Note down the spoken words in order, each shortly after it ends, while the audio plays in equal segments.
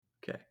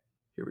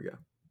Here we go.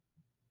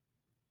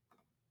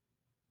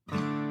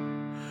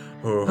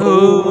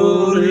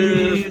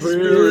 Holy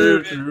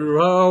Spirit,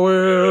 you are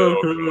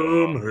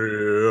welcome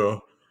here.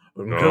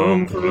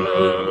 Come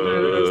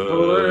flood this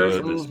place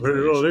and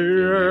fill the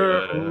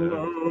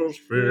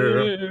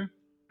atmosphere.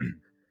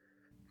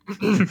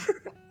 This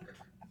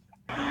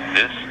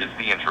is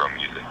the intro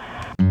music.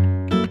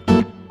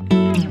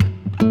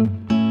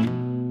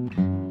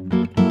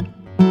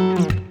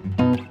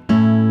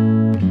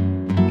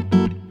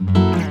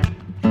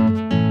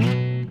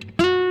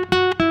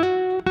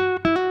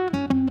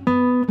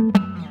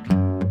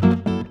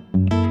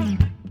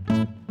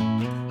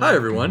 Hi,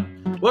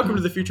 everyone. Welcome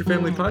to the Future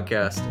Family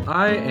Podcast.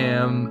 I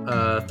am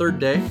Third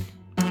Day,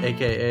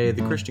 a.k.a.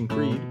 the Christian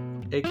Creed,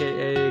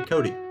 a.k.a.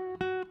 Cody.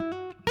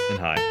 And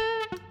hi,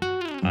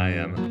 I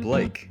am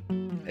Blake,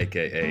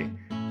 a.k.a.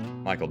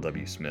 Michael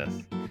W.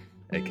 Smith,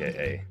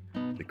 a.k.a.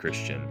 the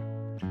Christian.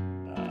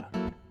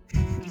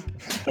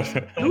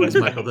 Who is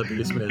Michael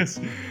W. Smith?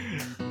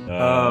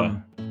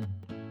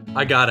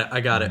 I got it.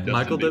 Justin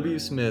Michael Bieber. W.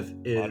 Smith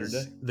Modern is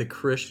day? the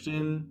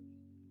Christian.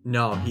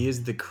 No, he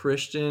is the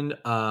Christian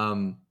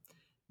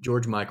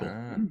George Michael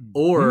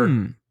or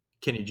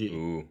Kenny G.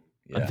 Ooh,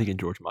 yeah. I'm thinking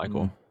George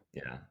Michael.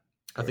 Yeah.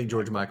 I think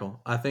George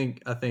Michael. I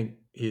think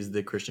he's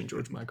the Christian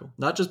George Michael.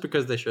 Not just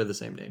because they share the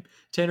same name.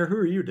 Tanner, who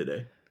are you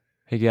today?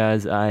 Hey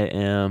guys, I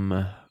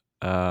am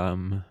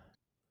I'm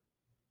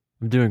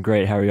doing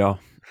great. How are y'all?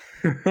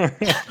 Doing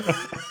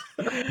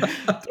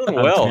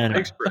well. Tanner.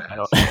 Thanks for I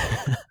don't-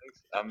 asking.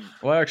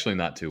 Well, actually,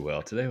 not too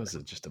well. Today was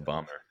just a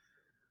bummer.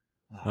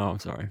 Oh, I'm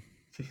sorry.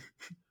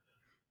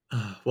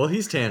 Well,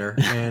 he's Tanner,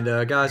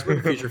 and guys, we're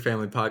the Future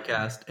Family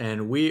Podcast,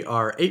 and we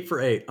are 8 for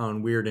 8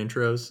 on weird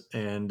intros,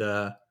 and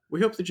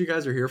we hope that you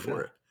guys are here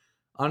for it.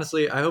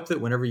 Honestly, I hope that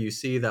whenever you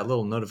see that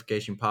little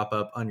notification pop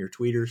up on your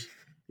tweeters,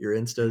 your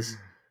Instas,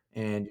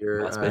 and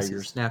your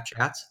MySpaces.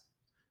 Snapchats,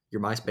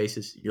 your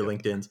MySpaces, your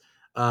LinkedIn's,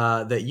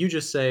 that you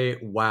just say,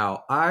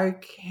 "Wow, I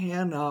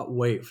cannot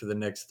wait for the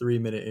next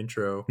 3-minute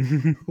intro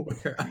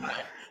where I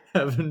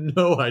have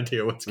no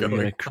idea what's We're going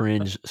gonna on."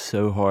 cringe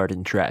so hard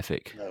in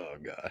traffic Oh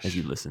gosh. as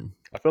you listen.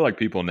 I feel like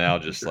people now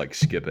just like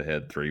skip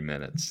ahead 3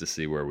 minutes to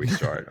see where we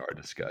start our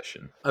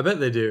discussion. I bet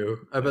they do.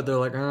 I bet they're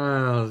like,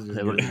 "Oh,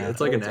 it's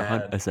like an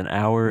ad." It's an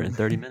hour and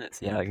 30 minutes.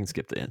 Yeah, I can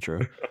skip the intro.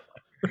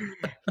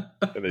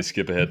 And they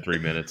skip ahead 3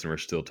 minutes and we're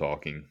still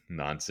talking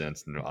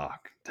nonsense. And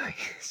dang.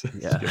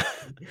 Yeah.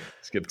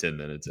 skip 10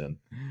 minutes in.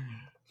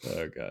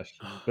 Oh gosh.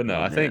 But no, Oh,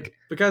 I man. think.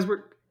 Because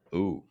we're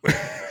Ooh.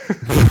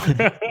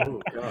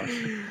 oh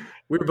gosh,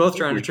 we were both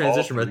trying to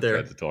transition right there.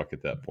 Tried to talk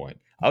at that point.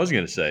 I was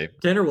going to say.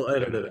 Tanner will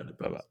edit it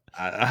out.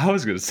 I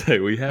was going to say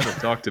we haven't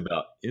talked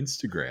about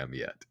Instagram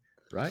yet,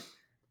 right?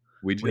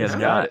 We just have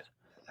got not. it.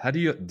 How do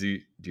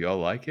y'all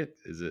like it?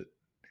 Is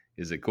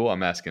it cool?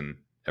 I'm asking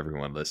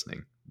everyone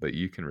listening, but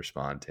you can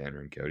respond,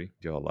 Tanner and Cody.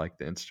 Do y'all like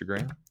the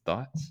Instagram?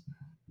 Thoughts?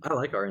 I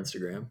like our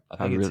Instagram.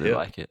 I really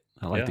like it.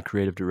 I like Yeah. the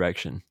creative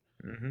direction.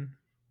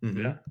 Mm-hmm.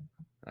 Mhm. Yeah,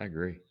 I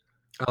agree.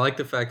 I like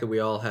the fact that we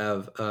all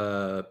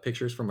have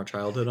pictures from our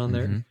childhood on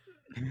there,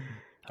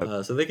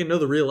 Mhm. so they can know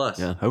the real us.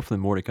 Yeah, hopefully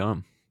more to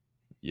come.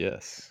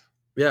 Yes,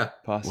 Yeah.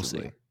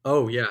 possibly,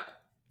 Oh yeah.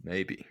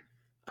 maybe.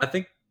 I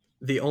think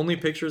the only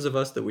pictures of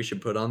us that we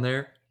should put on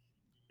there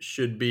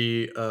should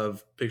be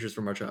of pictures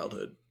from our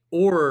childhood,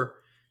 or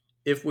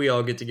if we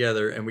all get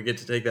together and we get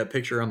to take that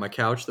picture on my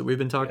couch that we've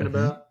been talking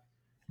about,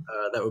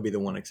 that would be the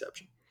one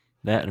exception.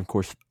 That and of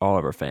course all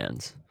of our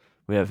fans.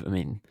 We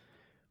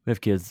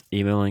have kids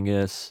emailing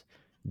us,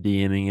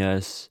 DMing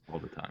us, All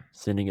the time.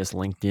 sending us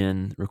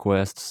LinkedIn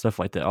requests, stuff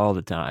like that all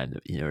the time.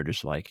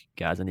 Just like,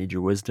 guys, I need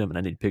your wisdom and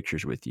I need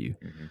pictures with you.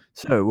 Mm-hmm.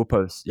 So we'll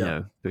post,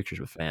 Yeah. pictures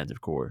with fans,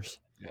 of course.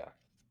 Yeah.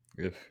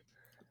 If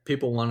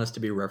People want us to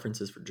be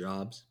references for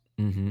jobs.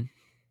 Mm-hmm.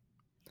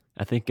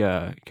 I think,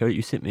 Cody,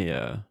 you sent me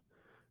a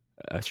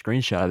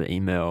screenshot of the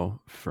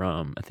email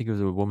from, I think it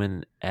was a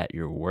woman at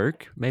your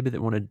work, maybe,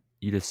 that wanted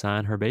you to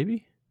sign her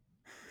baby.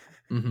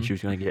 Mhm. She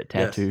was going to get it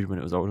Yes. tattooed when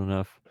it was old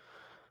enough.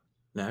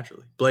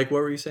 Naturally. Blake,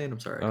 what were you saying? I'm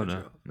sorry. I cut you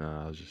off. No,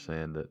 I was just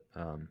saying that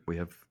we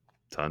have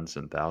tons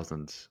and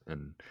thousands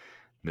and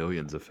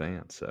millions of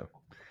fans. So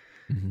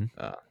Mm-hmm.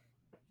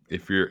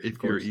 if you're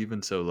course.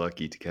 even so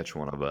lucky to catch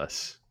one of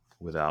us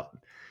without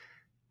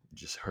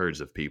just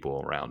herds of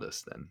people around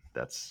us, then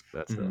that's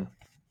Mhm.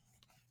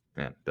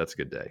 that's a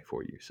good day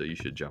for you. So you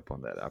should jump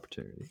on that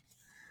opportunity.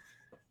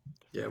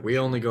 Yeah, we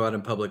only go out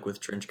in public with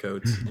trench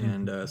coats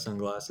and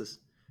sunglasses.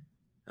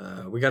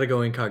 We got to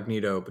go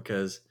incognito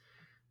because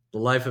the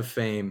life of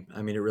fame,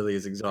 I mean, it really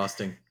is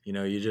exhausting.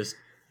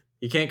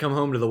 You can't come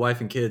home to the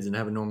wife and kids and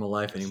have a normal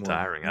life It's anymore.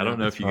 tiring. you I don't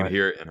know if you right. can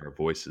hear it in our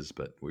voices,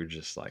 but we're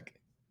just like,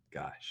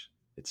 gosh,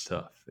 it's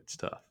tough. It's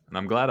tough. And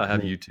I'm glad I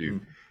have you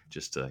two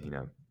just to,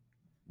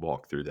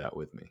 walk through that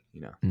with me,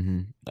 Mm-hmm.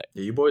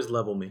 Yeah, you boys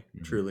level me,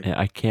 Mhm. truly. And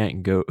I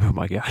can't go, oh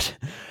my gosh,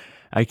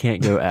 I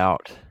can't go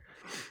out,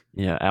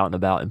 out and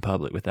about in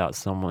public without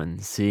someone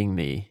seeing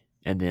me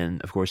and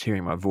then, of course,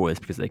 hearing my voice,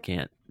 because they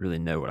can't really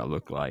know what I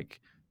look like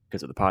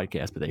because of the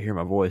podcast, but they hear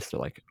my voice. They're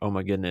like, oh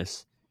my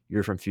goodness,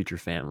 you're from Future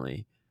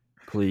Family.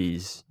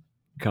 Please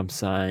come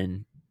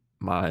sign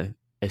my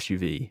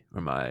SUV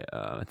or my,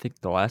 I think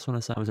the last one I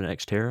signed was an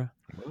Xterra.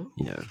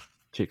 You know,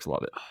 chicks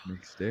love it.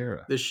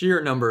 Xterra. The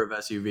sheer number of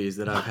SUVs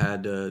that I've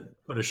had to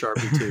put a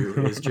Sharpie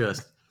to is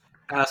just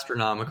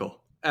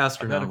astronomical. I've had a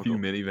few Astronomical.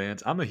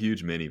 minivans. I'm a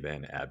huge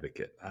minivan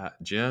advocate.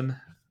 Jen,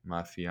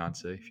 my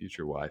fiance,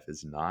 future wife,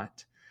 is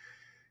not.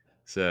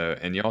 So,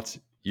 and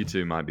you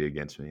two might be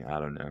against me. I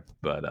don't know,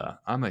 but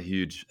I'm a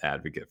huge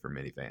advocate for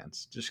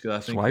minivans, just because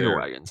I think Swagger they're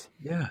wagons.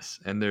 yes,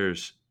 and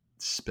there's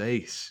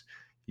space.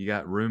 You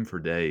got room for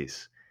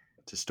days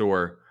to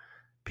store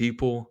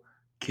people,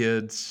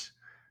 kids,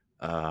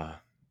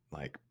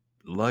 like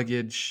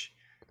luggage,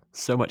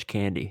 So much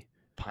candy.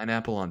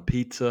 pineapple on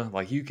pizza.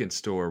 Like you can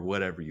store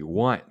whatever you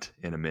want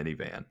in a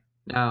minivan.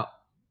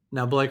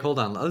 Now, Blake, hold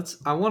on.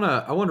 I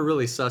wanna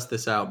really suss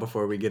this out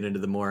before we get into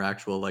the more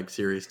actual like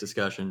serious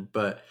discussion.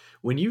 But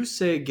when you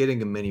say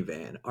getting a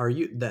minivan, are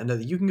you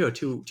that you can go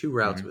two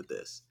routes Mhm. with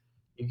this.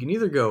 You can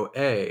either go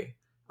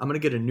I'm gonna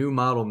get a new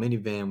model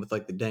minivan with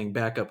like the dang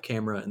backup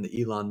camera and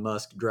the Elon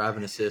Musk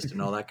driving assist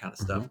and all that kind of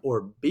stuff.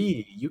 Or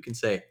B, you can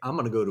say I'm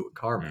gonna go to a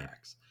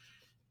CarMax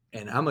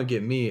and I'm gonna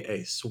get me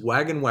a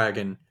Swaggin'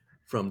 Wagon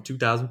from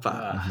 2005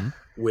 Ah,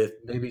 with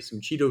maybe some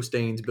Cheeto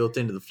stains built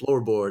into the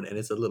floorboard, and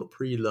it's a little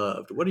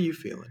pre-loved. What are you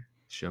feeling?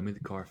 show me the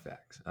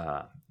Carfax.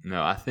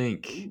 No, I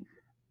think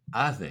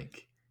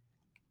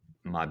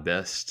my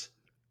best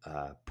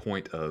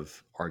point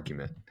of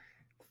argument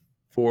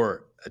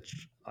for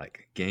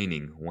like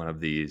gaining one of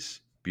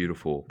these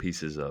beautiful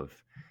pieces of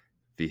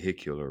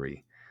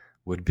vehicularity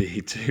would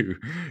be to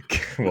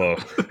well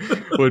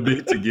would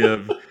be to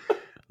give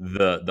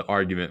the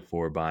argument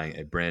for buying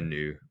a brand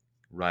new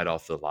right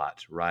off the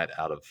lot right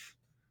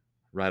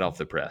off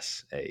the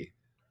press a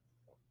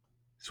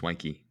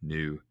swanky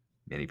new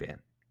minivan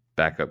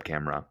backup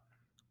camera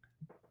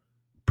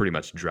pretty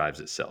much drives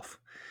itself.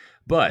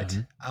 But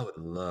Mhm. I would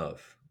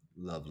love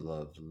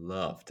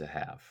to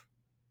have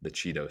the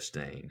Cheeto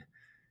stain,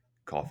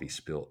 coffee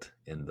spilt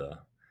in the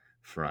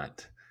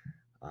front,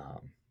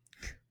 um,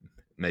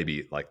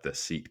 maybe like the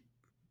seat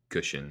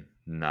cushion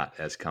not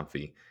as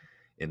comfy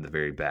in the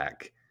very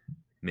back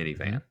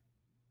minivan.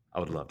 I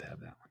would love to have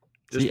that one.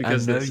 Just See, I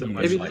because know there's so you.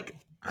 much Maybe like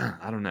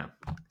I don't know,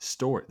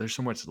 story. There's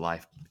so much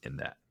life in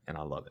that, and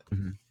I love it.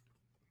 Mhm.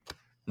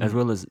 As Mhm.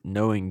 well as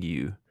knowing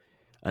you,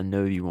 I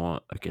know you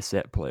want a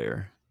cassette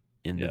player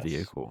in the Yes,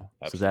 vehicle.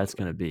 So that's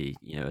absolutely. going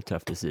to be, a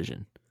tough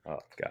decision. Oh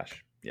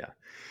gosh, yeah.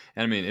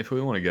 And I mean, if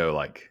we want to go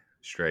like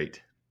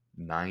straight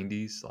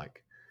 '90s,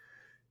 like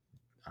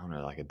I don't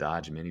know, like a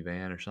Dodge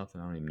minivan or something.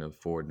 I don't even know if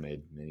Ford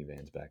made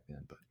minivans back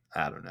then, but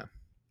I don't know.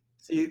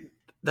 See,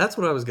 that's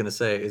what I was gonna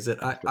say. Is that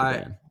That's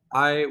pretty bad.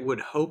 I would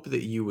hope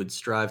that you would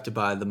strive to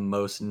buy the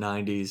most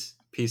 '90s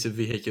piece of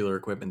vehicular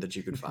equipment that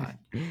you could find.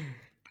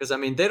 Because I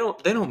mean, they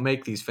don't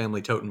make these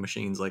family toting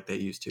machines like they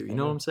used to. You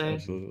know what I'm saying?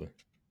 Absolutely.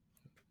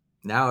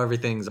 Now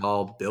everything's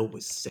all built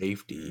with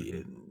safety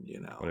Mhm.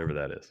 and Whatever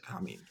that is. I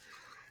mean,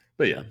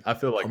 But yeah, I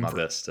feel like my comfort.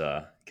 best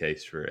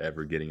case for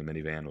ever getting a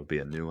minivan would be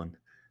a new one,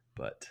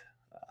 but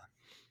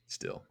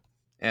still.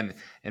 And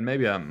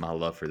maybe my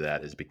love for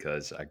that is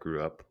because I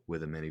grew up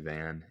with a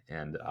minivan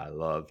and I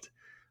loved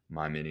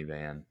my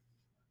minivan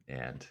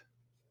and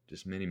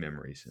just many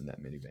memories in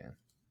that minivan.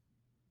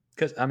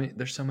 Because I mean,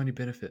 there's so many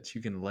benefits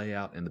you can lay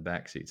out in the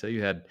back seat. Say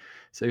you had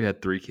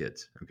 3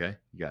 kids, okay?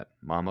 You got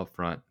mom up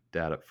front,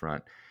 dad up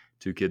front,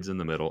 2 kids in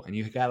the middle, and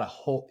you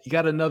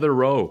got another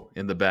row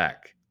in the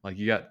back. Like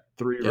you got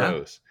 3 Yeah.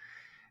 rows.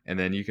 And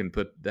then you can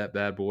put that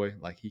bad boy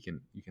like you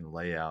can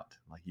lay out,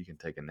 like you can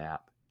take a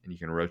nap and you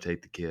can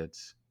rotate the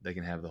kids. They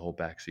can have the whole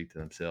back seat to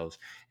themselves.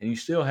 And you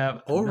still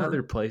have Or-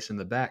 another place in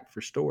the back for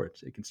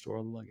storage. They can store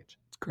all the luggage.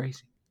 It's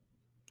crazy.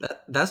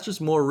 That's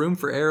just more room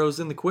for arrows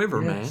in the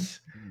quiver, man.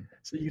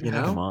 So you can You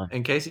have Come know, on.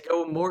 in case you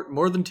go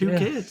more than 2 Yes.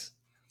 kids.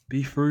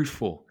 Be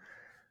fruitful.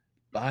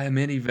 Buy a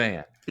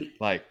minivan.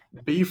 Like,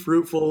 Be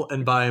fruitful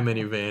and buy a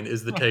minivan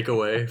is the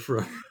takeaway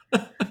from.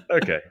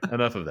 okay,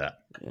 enough of that.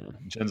 Yeah.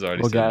 Jen's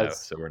already Well, said no, guys.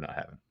 so we're not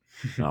having.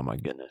 Oh my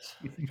goodness.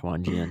 Come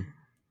on, Jen.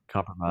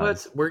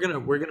 Compromise. We're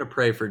gonna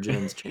pray for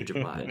Jen's change of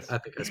mind. I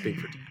think I speak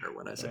for Tanner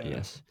when I say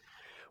Yes.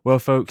 Well,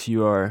 folks,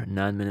 you are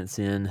 9 minutes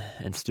in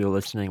and still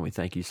listening. We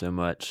thank you so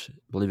much.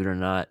 Believe it or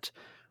not,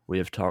 we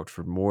have talked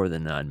for more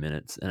than 9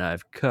 minutes, and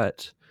I've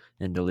cut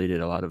and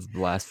deleted a lot of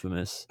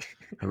blasphemous,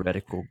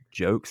 heretical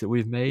jokes that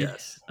we've made.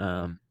 yes.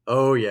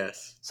 Oh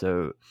yes.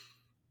 So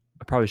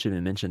I probably shouldn't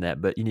have mentioned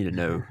that, but you need to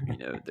know,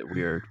 that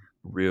we are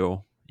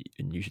real,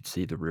 and you should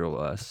see the real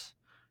us.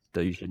 Though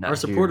you should not Our hear-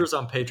 supporters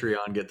on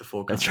Patreon get the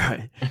full That's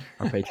content. right.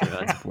 Our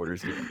Patreon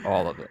supporters get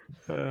all of it.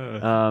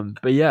 Uh,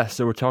 But yeah,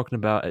 so we're talking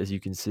about, as you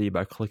can see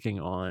by clicking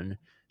on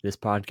this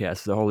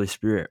podcast, the Holy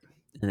Spirit.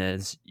 And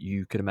as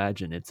you could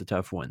imagine, it's a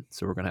tough one.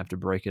 So we're going to have to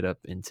break it up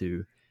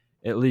into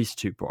at least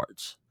 2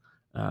 parts.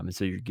 And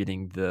so you're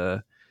getting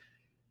the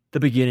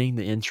beginning,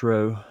 the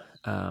intro,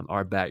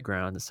 our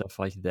background and stuff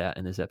like that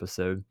in this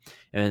episode.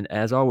 And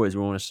as always,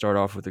 we want to start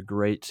off with a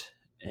great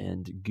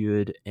and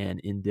good and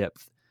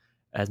in-depth,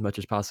 as much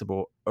as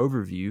possible,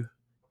 overview,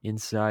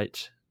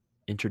 insight,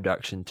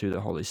 introduction to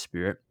the Holy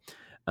Spirit.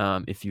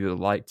 If you would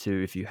like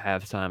to, if you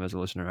have time as a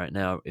listener right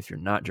now, if you're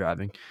not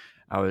driving,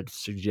 I would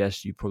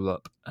suggest you pull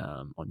up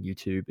on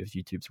YouTube if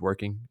YouTube's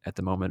working. At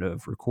the moment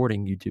of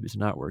recording, YouTube is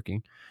not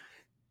working.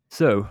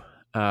 So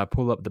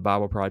pull up the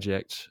Bible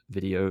Project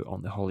video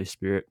on the Holy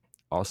Spirit.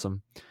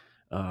 Awesome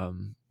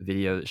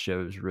video that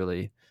shows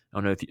really. I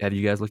don't know if have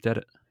you guys looked at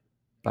it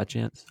by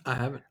chance? I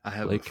haven't. I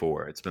have Blake?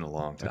 before. It's been a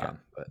long Okay. time,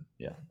 but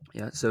yeah.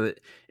 Yeah, so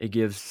it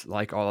gives,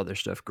 like all other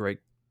stuff, great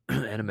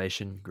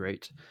animation,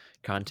 great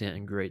content,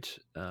 and great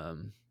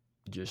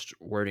just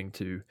wording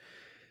to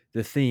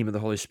the theme of the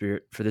Holy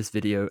Spirit for this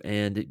video,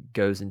 and it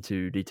goes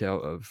into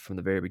detail of from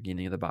the very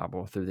beginning of the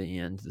Bible through the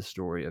end, the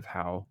story of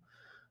how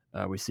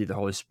we see the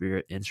Holy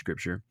Spirit in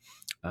Scripture,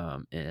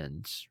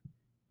 and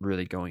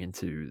really going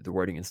into the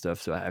wording and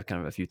stuff. So I have kind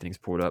of a few things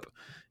pulled up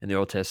in the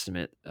Old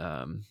Testament.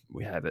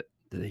 We have it.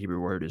 The Hebrew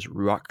word is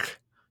ruach.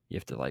 You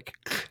have to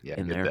Yeah,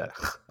 in get there. that.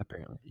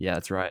 Apparently, yeah,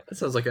 that's right. That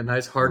sounds like a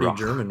nice hearty Ruach.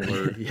 German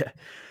word. Yeah,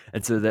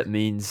 and so that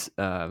means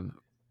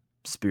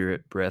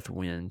spirit, breath,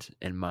 wind,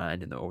 and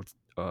mind in the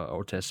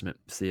Old Testament.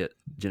 See it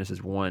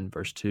Genesis 1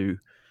 verse 2.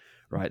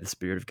 Right, the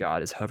Spirit of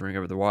God is hovering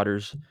over the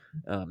waters,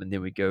 and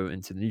then we go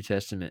into the New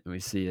Testament and we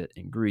see it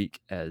in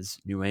Greek as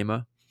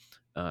pneuma.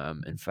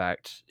 In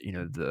fact,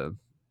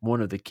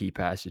 one of the key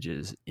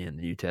passages in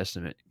the New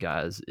Testament,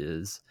 guys,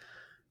 is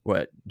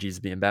what Jesus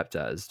being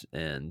baptized.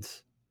 And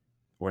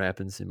what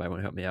happens? Anybody want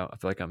to help me out? I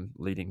feel like I'm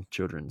leading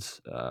children's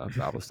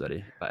Bible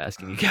study by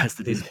asking you guys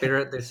to The do that.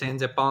 Spirit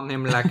descends upon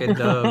him like a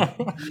dove.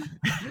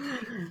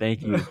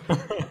 Thank you,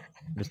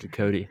 Mr.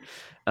 Cody.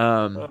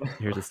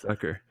 Here's a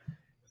sucker.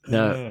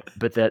 No,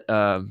 but that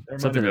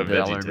something that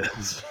I learned.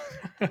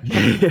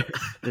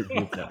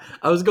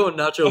 I was going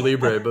Nacho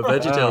Libre, but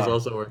VeggieTales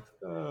also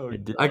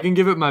works. I can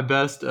give it my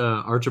best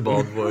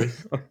Archibald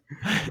voice.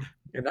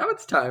 And now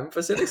it's time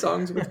for Silly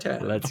Songs with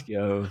Ted. Let's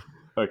go.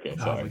 Okay,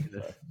 Oh, sorry. my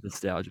goodness.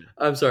 Nostalgia.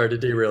 I'm sorry to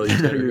derail you,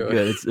 Tanner. You're Go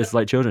good. It's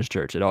like children's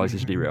church. It always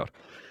gets derailed.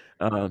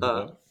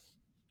 But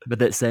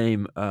that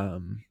same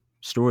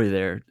story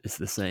there, it's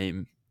the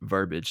same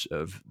verbiage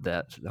of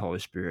that, the Holy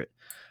Spirit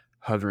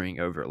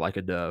hovering over it like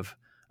a dove.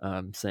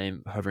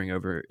 Same hovering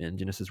over in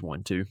Genesis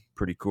 1, 2.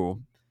 Pretty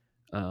cool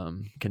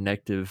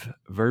connective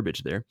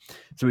verbiage there.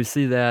 So we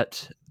see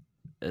that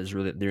as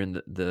really during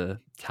the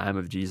time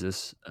of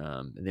Jesus.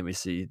 And then we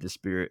see the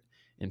Spirit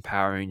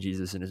empowering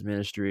Jesus in his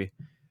ministry.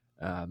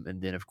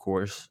 And then, of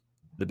course,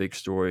 the big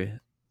story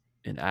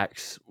in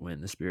Acts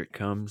when the Spirit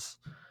comes,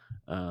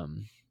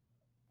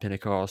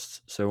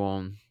 Pentecost, so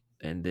on.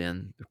 And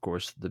then, of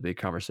course, the big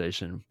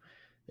conversation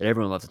that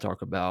everyone loves to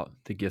talk about,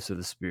 the gifts of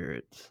the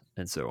Spirit,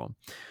 and so on.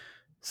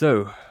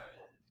 So,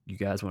 you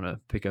guys want to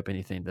pick up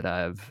anything that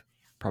I've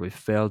probably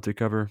failed to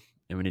cover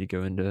and we need to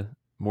go into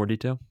more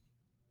detail?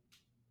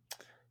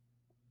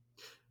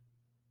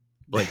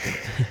 Blake.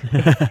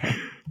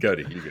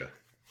 Cody, you go.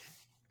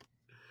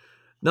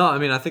 No, I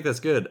mean, I think that's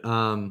good.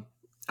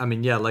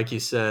 Yeah, like you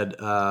said,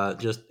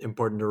 just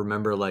important to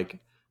remember, like,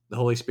 the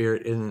Holy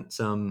Spirit isn't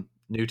some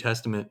New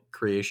Testament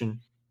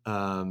creation.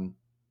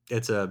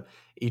 It's a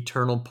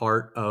eternal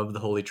part of the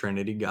Holy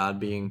Trinity, God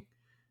being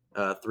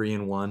 3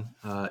 in 1.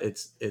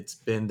 It's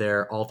been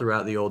there all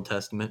throughout the Old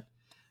Testament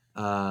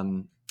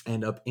and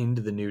up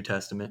into the New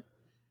Testament.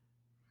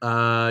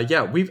 I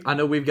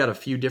know we've got a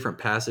few different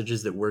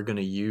passages that we're going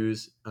to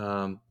use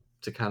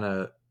to kind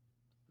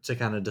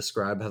of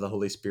describe how the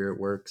Holy Spirit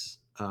works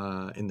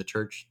in the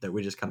church that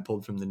we just kind of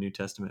pulled from the New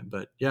Testament.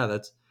 But yeah,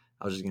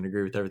 I was just going to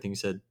agree with everything you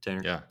said,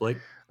 Tanner. Yeah. Blake?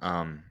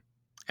 And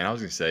I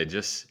was going to say,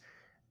 just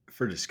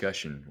for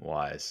discussion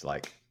wise,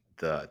 like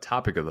the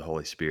topic of the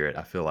Holy Spirit,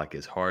 I feel like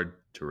is hard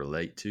to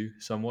relate to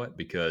somewhat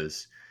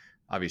because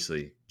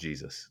obviously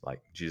Jesus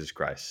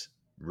Christ,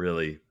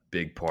 really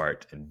big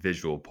part and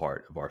visual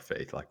part of our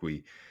faith. Like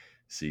we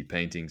see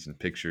paintings and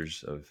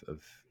pictures of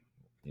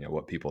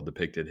what people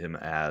depicted him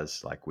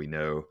as, like we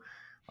know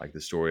like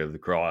the story of the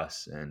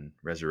cross and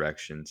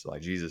resurrection. So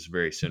like Jesus is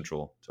very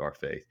central to our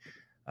faith.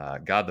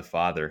 God the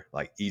Father,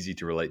 like easy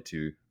to relate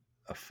to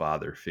a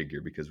father figure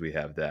because we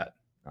have that.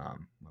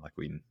 Like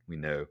we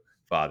know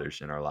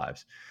fathers in our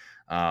lives.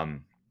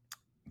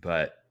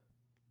 But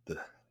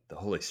the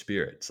Holy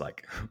Spirit, it's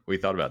like we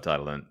thought about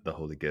titling the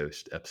Holy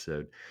Ghost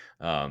episode.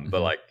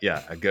 But like,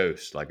 yeah, a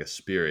ghost, like a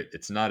spirit,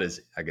 it's not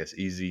as, I guess,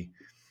 easy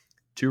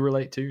to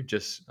relate to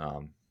just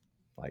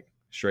like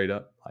straight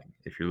up. Like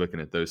if you're looking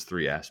at those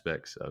three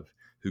aspects of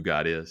who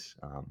God is,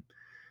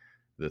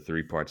 the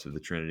three parts of the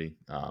Trinity.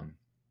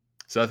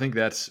 So I think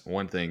that's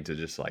one thing to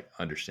just like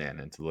understand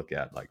and to look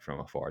at like from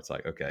afar. It's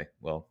like, okay,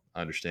 well, I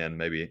understand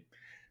maybe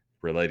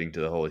relating to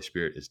the Holy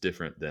Spirit is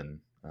different than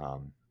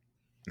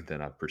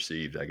I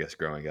perceived, I guess,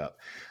 growing up.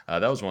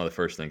 That was one of the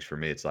first things for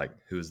me. It's like,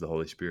 who is the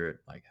Holy Spirit?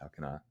 Like, how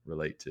can I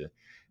relate to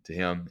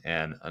him?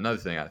 And another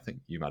thing, I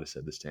think you might have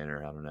said this,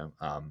 Tanner, I don't know,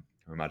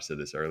 or I might have said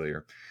this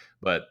earlier,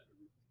 but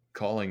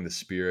calling the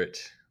Spirit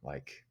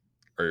like,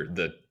 or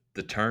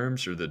the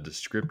terms or the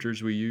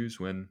descriptors we use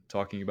when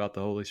talking about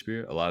the Holy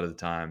Spirit, a lot of the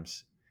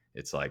times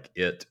it's like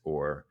it,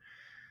 or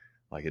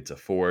like it's a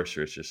force,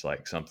 or it's just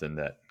like something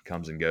that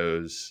comes and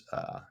goes,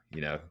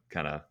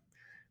 kind of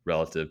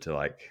relative to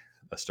like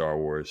a Star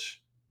Wars,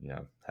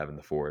 having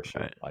the Force,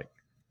 or Right. like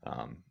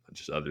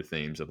just other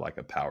themes of like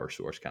a power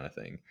source kind of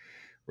thing,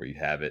 where you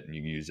have it and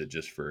you use it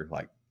just for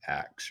like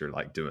acts or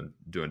like doing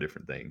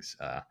different things.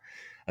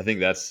 I think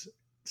that's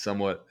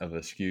somewhat of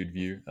a skewed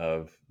view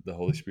of the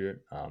Holy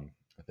Spirit.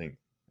 I think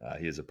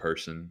he is a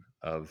person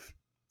of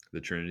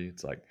the Trinity.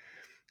 It's like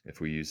if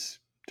we use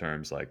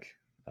terms like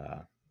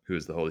who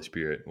is the Holy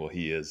Spirit, well,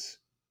 he is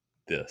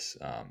this.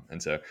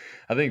 And so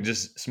I think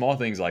just small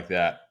things like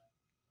that.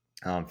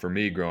 For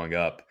me growing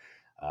up,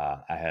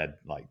 I had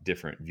like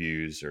different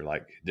views or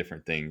like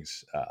different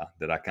things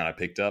that I kind of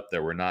picked up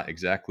that were not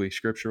exactly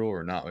scriptural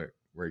or not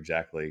were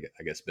exactly,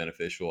 I guess,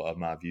 beneficial of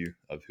my view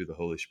of who the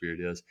Holy Spirit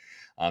is.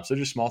 So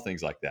just small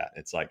things like that.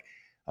 It's like,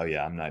 oh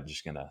yeah, I'm not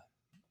just gonna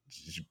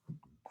just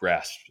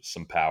grasp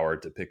some power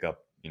to pick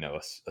up,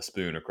 a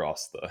spoon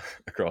across the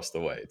across the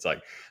way. It's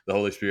like the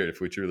Holy Spirit,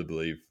 if we truly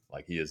believe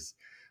like He is,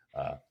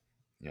 uh,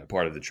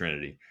 part of the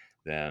Trinity,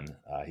 then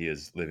He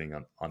is living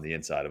on the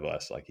inside of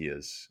us, like He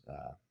is,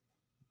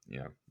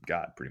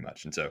 God, pretty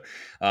much. And so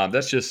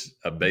that's just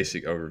a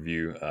basic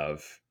overview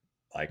of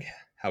like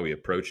how we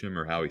approach Him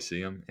or how we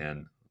see Him.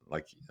 And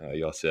like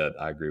y'all said,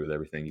 I agree with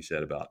everything you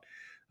said about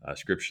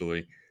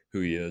scripturally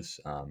who He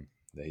is.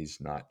 That He's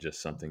not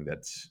just something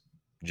that's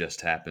just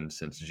happened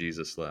since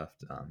Jesus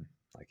left.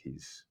 Like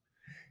He's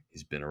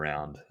been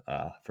around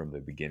from the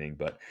beginning.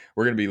 But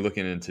we're going to be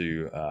looking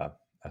into,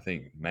 I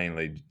think,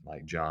 mainly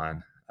like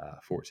John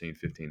 14,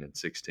 15, and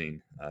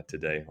 16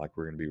 today. Like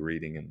we're going to be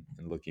reading and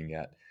looking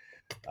at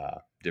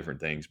different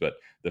things. But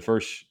the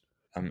first,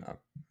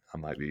 I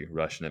might be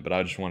rushing it, but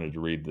I just wanted to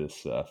read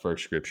this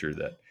first scripture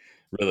that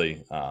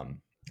really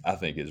I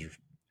think is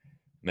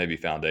maybe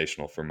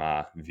foundational for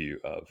my view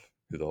of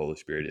who the Holy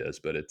Spirit is.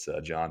 But it's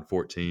John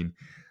 14,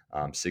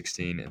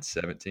 16, and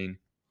 17.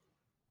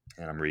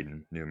 And I'm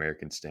reading New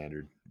American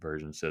Standard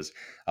Version. It says,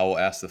 I will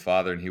ask the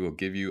Father, and He will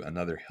give you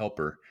another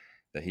helper,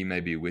 that He may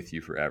be with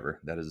you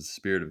forever. That is the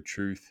Spirit of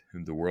truth,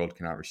 whom the world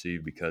cannot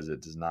receive because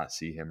it does not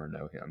see Him or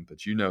know Him.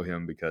 But you know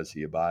Him because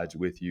He abides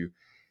with you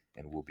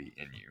and will be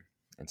in you.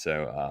 And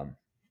so,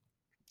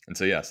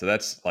 yeah. So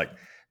that's like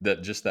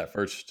that. Just that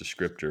first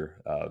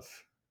descriptor of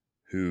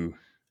who,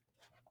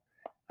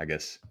 I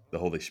guess, the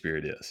Holy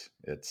Spirit is.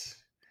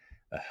 It's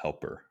a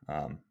helper.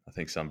 I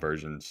think some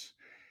versions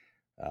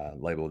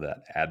label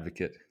that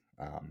advocate.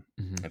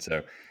 Mhm. And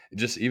so,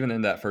 just even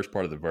in that first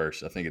part of the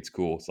verse, I think it's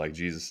cool. It's like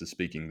Jesus is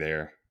speaking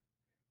there,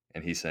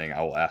 and He's saying,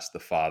 I will ask the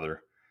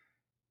Father,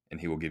 and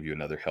He will give you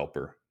another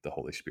helper, the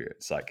Holy Spirit.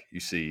 It's like you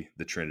see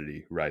the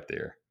Trinity right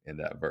there in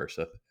that verse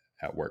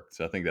at work.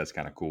 So I think that's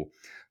kind of cool.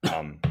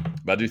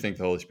 But I do think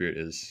the Holy Spirit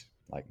is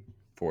like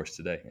for us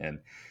today. And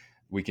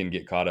we can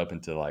get caught up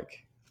into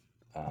like,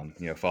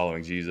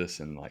 following Jesus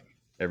and like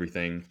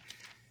everything.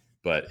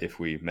 But if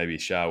we maybe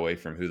shy away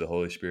from who the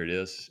Holy Spirit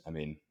is, I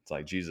mean, it's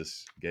like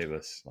Jesus gave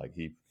us, like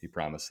He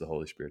promised the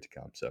Holy Spirit to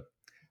come. So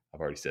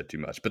I've already said too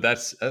much, but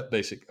that's a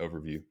basic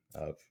overview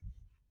of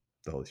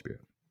the Holy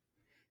Spirit.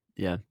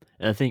 Yeah,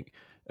 and I think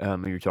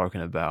when you're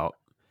talking about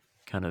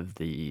kind of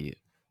the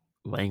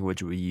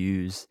language we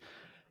use,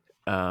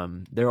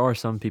 there are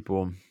some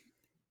people,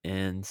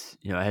 and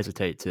I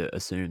hesitate to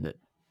assume that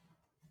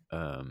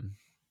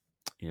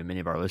many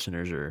of our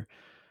listeners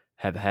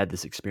have had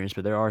this experience,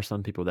 but there are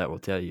some people that will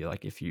tell you,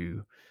 like, if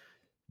you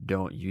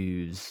don't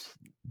use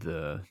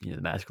the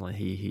the masculine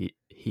he,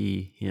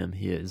 him,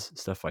 his,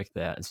 stuff like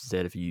that.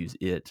 Instead, if you use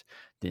it,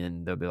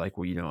 then they'll be like,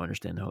 well, you don't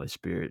understand the Holy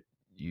Spirit.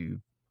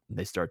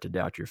 They start to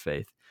doubt your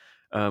faith,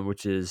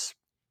 which is,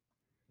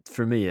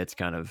 for me, it's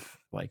kind of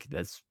like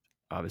that's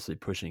obviously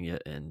pushing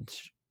it and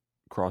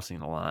crossing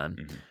the line,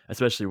 Mhm.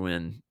 especially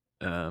when,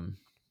 of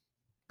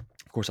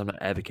course, I'm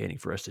not advocating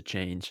for us to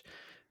change,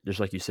 just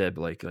like you said,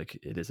 Blake. Like,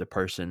 it is a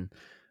person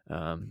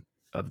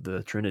of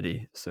the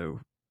Trinity, so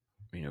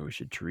we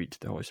should treat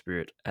the Holy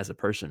Spirit as a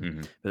person.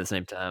 Mhm. But at the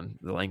same time,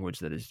 the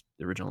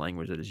original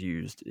language that is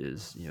used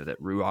is, that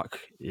ruach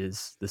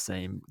is the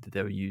same that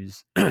they'll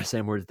use,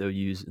 same word that they'll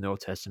use in the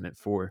Old Testament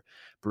for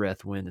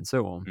breath, wind, and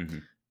so on.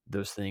 Mhm.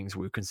 Those things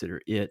we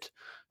consider it.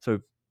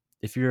 So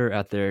if you're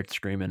out there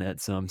screaming at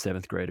some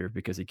seventh grader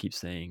because he keeps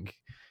saying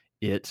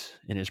it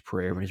in his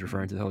prayer when he's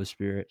referring to the Holy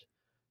Spirit,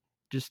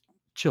 just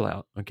chill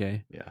out,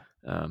 okay? Yeah.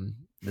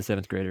 The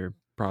seventh grader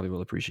probably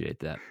will appreciate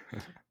that.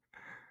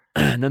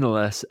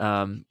 Nonetheless,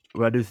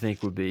 what I do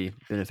think would be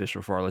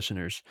beneficial for our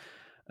listeners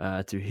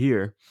to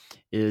hear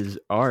is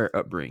our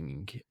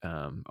upbringing,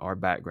 our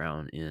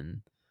background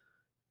in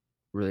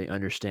really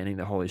understanding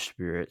the Holy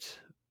Spirit,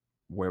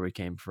 where we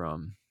came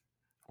from,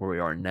 where we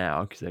are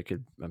now, because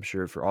I'm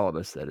sure for all of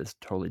us, that is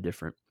totally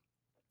different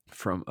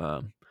from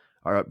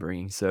our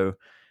upbringing. So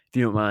if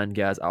you don't mind,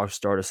 guys, I'll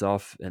start us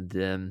off, and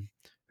then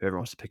whoever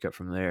wants to pick up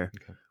from there,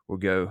 Okay. we'll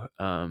go.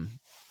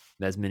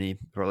 As many of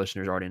our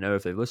listeners already know,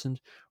 if they've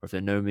listened, or if they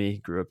know me,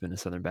 grew up in the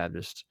Southern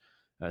Baptist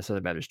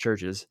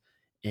churches,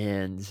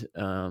 and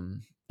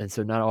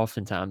so not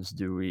oftentimes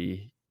do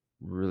we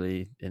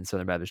really in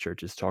Southern Baptist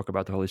churches talk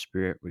about the Holy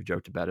Spirit. We've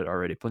joked about it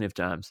already plenty of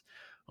times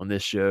on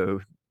this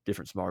show,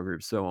 different small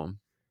groups, so on.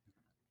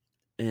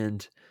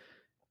 And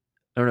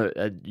I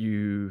don't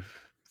know,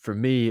 for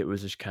me, it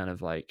was just kind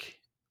of like,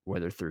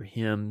 whether through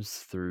hymns,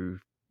 through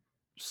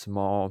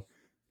small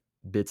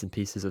bits and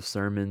pieces of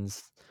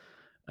sermons,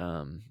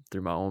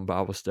 through my own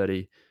Bible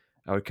study,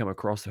 I would come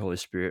across the Holy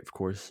Spirit, of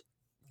course,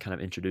 kind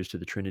of introduced to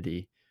the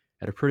Trinity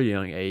at a pretty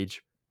young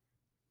age,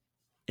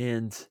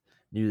 and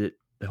knew that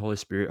the Holy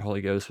Spirit,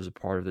 Holy Ghost, was a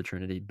part of the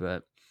Trinity,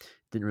 but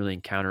didn't really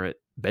encounter it,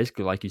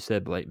 basically, like you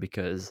said, Blake,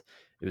 because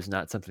it was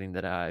not something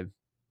that I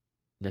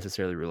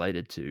necessarily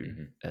related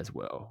to as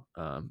well.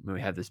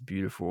 We have this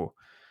beautiful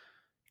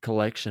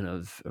collection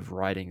of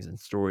writings and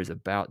stories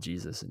about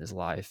Jesus and his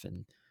life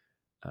and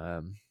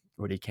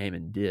what he came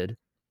and did.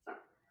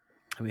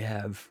 And we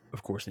have,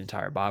 of course, the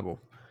entire Bible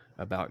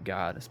about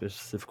God,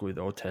 specifically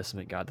the Old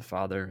Testament, God the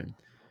Father and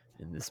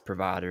this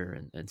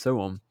provider and so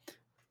on.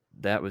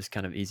 That was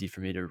kind of easy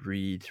for me to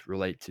read,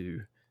 relate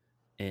to,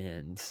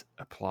 and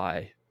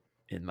apply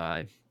in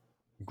my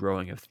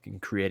growing of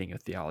and creating a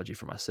theology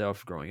for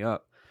myself growing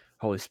up.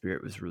 Holy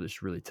Spirit was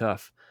really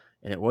tough.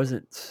 And it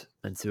wasn't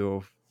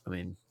until,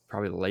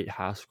 probably late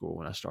high school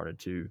when I started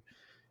to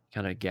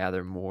kind of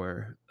gather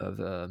more of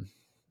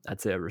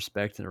I'd say a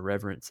respect and a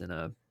reverence and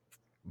a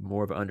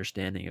more of an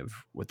understanding of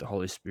what the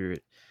Holy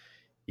Spirit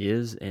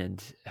is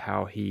and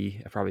how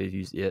I probably have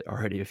used it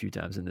already a few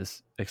times in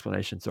this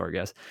explanation. Sorry,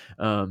 guys.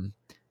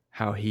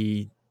 How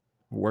he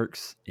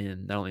works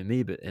in not only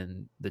me, but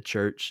in the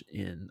church,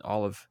 in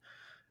all of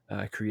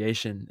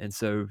creation. And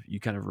so you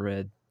kind of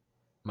read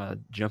my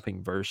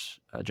jumping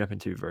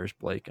to verse,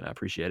 Blake, and I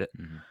appreciate it.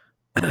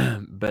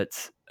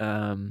 But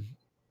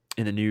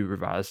in the New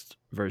Revised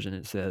Version,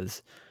 it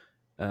says,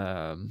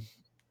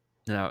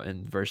 now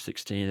in verse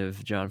 16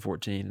 of John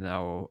 14, and I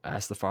will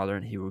ask the Father,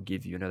 and he will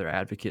give you another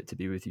advocate to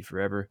be with you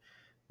forever.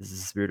 This is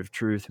the Spirit of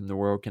truth, whom the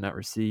world cannot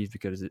receive,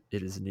 because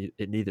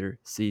it neither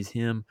sees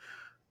him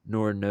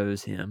nor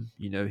knows him.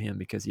 You know him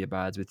because he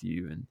abides with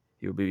you, and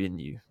he will be in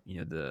you.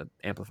 The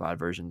Amplified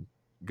Version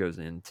goes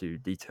into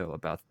detail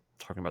about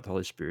talking about the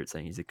Holy Spirit,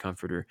 saying he's a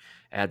comforter,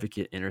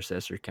 advocate,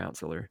 intercessor,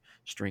 counselor,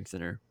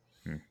 strengthener,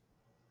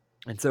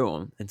 and so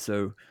on. And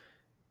so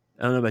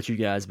I don't know about you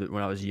guys, but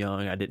when I was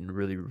young, I didn't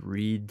really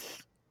read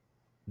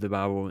the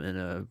Bible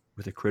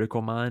with a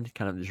critical mind,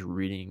 kind of just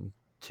reading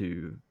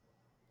to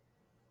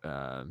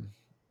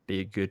be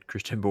a good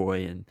Christian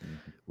boy, and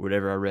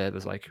whatever I read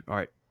was like, all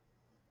right,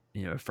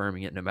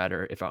 affirming it no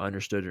matter if I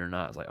understood it or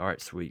not. It's like, all right,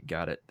 sweet,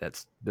 got it.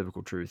 That's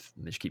biblical truth.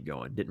 And just keep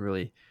going. Didn't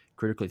really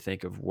critically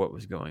think of what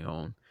was going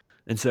on.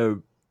 And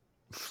so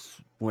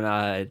when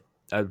I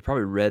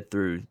probably read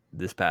through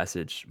this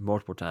passage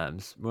multiple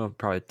times, well,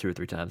 probably 2 or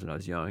 3 times when I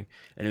was young.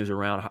 And it was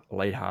around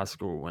late high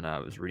school when I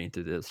was reading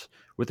through this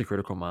with a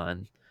critical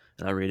mind.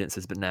 And I read it and it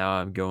says, but now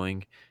I'm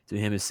going to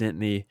him who sent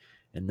me,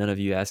 and none of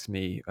you ask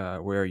me,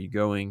 where are you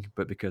going?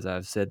 But because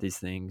I've said these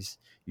things,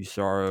 the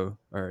sorrow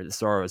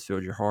has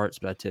filled your hearts.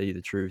 But I tell you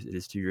the truth, it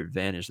is to your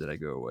advantage that I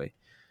go away.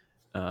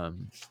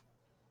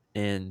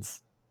 And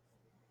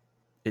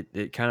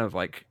it kind of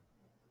like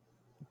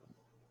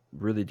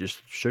really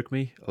just shook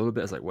me a little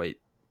bit. I was like, wait,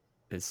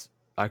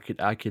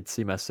 I could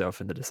see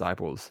myself in the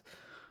disciples'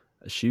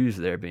 shoes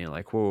there, being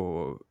like,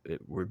 whoa,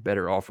 we're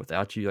better off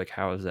without you. Like,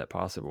 how is that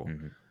possible?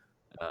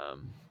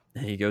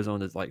 And he goes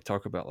on to like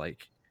talk about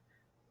like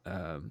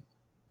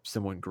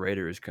someone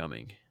greater is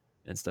coming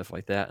and stuff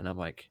like that. And I'm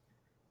like,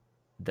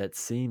 that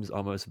seems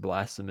almost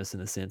blasphemous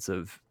in the sense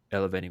of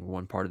elevating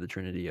one part of the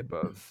Trinity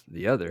above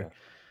the other.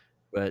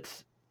 But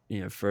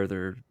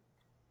further,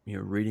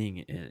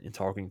 reading and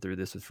talking through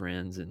this with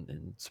friends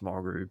and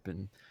small group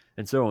and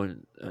so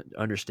on,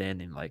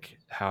 understanding like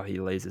how he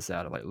lays this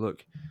out of like,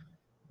 look,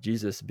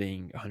 Jesus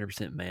being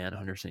 100% man,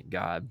 100%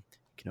 God,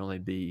 can only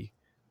be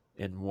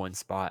in one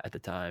spot at the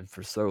time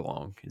for so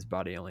long. His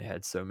body only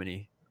had so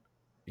many,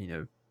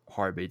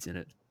 heartbeats in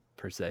it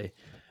per se,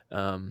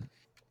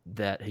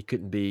 that he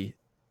couldn't be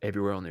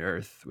everywhere on the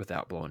earth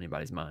without blowing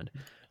anybody's mind.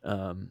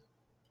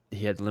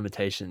 He had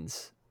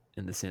limitations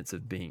in the sense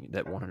of being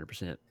that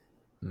 100%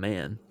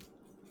 man.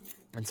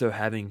 And so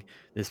having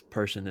this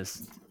person,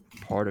 this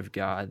part of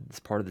God, this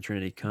part of the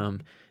Trinity come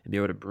and be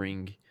able to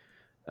bring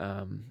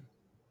not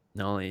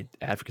only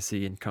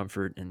advocacy and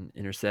comfort and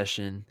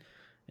intercession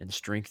and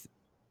strength,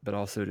 but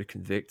also to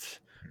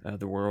convict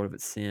the world of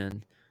its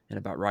sin and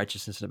about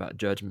righteousness and about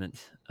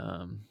judgment,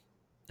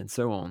 and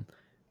so on,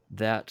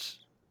 that,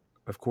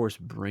 of course,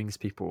 brings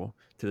people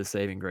to the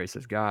saving grace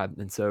of God.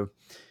 And so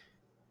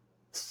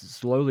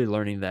slowly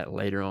learning that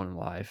later on in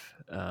life,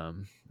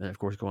 and of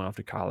course going off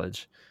to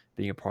college,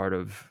 being a part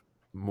of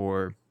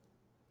more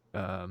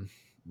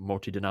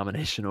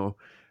multi-denominational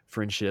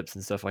friendships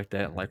and stuff like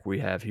that, like we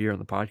have here on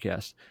the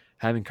podcast,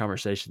 having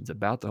conversations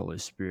about the Holy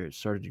Spirit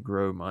started to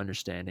grow my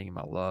understanding and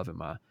my love and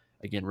my,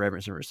 again,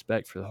 reverence and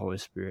respect for the Holy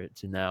Spirit,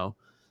 to now,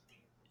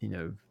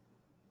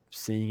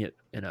 seeing it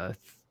in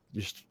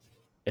just,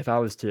 if I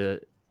was to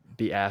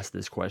be asked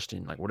this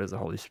question, like, what is the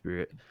Holy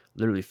Spirit,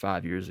 literally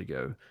 5 years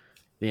ago,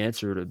 the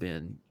answer would have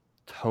been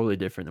totally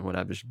different than what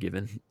I've just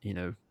given,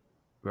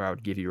 where I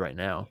would give you right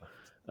now.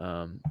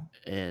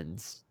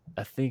 And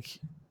I think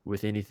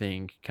with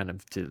anything, kind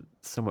of to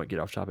somewhat get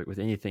off topic, with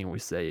anything we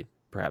say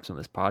perhaps on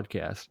this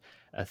podcast,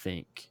 I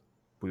think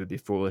we would be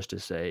foolish to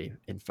say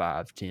in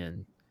 5,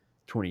 10,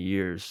 20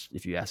 years,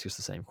 if you ask us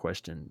the same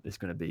question, it's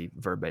going to be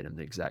verbatim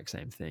the exact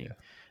same thing. Yeah.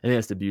 And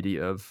that's the beauty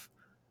of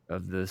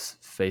this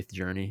faith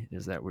journey,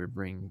 is that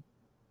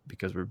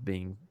because we're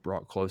being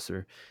brought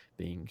closer,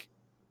 being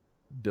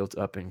built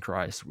up in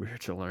Christ,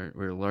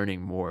 we're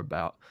learning more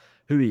about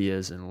who he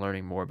is and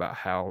learning more about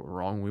how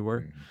wrong we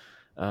were.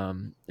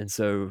 And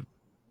so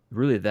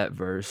really that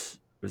verse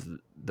was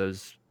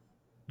those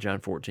John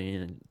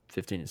 14 and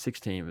 15 and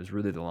 16 was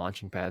really the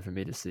launching pad for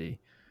me to see,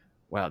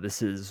 wow,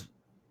 this is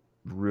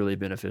really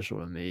beneficial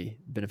to me,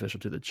 beneficial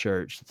to the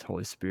church. It's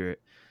Holy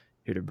Spirit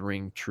here to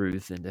bring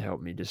truth and to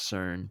help me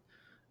discern,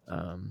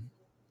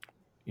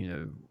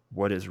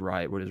 what is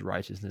right, what is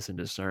righteousness, and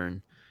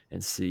discern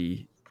and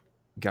see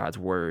God's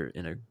word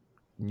in a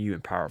new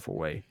and powerful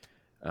way,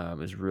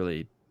 is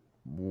really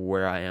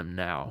where I am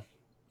now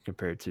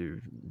compared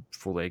to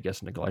fully, I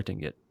guess,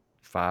 neglecting it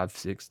 5,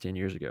 6, 10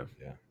 years ago.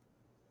 Yeah.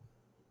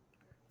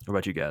 What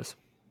about you guys?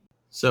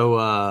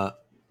 So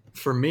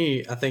for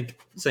me, I think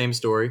same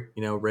story.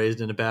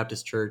 Raised in a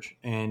Baptist church,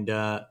 and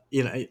I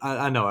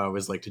know I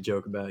always like to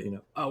joke about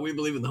we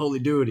believe in the Holy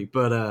Duty,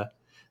 but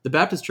the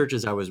Baptist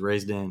churches I was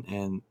raised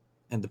in,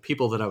 and the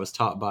people that I was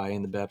taught by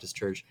in the Baptist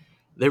church,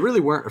 they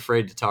really weren't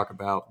afraid to talk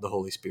about the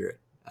Holy Spirit.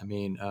 I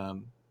mean,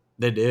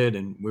 they did,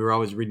 and we were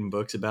always reading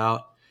books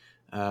about.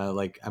 We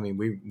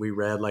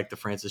read like the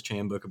Francis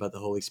Chan book about the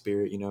Holy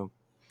Spirit.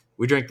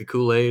 We drank the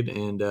Kool-Aid,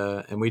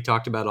 and we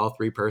talked about all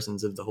three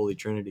persons of the Holy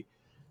Trinity.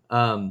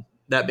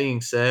 That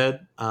being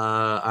said,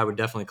 I would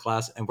definitely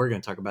and we're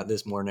going to talk about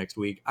this more next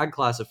week. I'd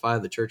classify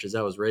the churches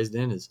I was raised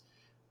in as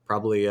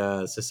probably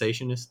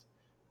cessationist.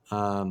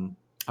 I'm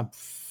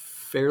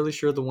fairly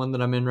sure the one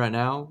that I'm in right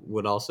now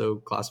would also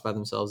classify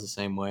themselves the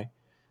same way.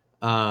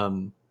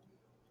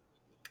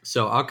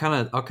 So I'll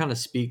kind of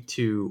speak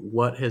to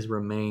what has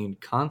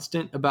remained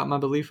constant about my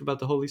belief about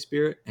the Holy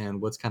Spirit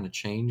and what's kind of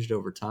changed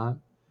over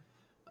time.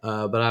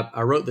 But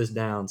I wrote this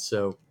down.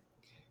 So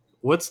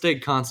what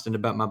stayed constant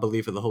about my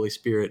belief of the Holy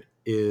Spirit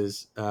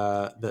is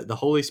that the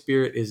Holy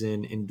Spirit is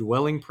an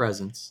indwelling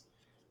presence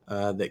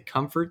that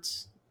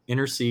comforts,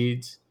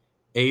 intercedes,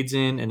 aids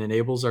in and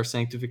enables our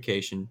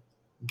sanctification,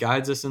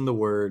 guides us in the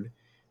Word,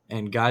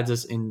 and guides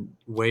us in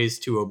ways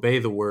to obey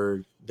the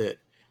Word that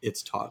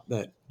it's taught,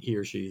 that he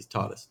or she has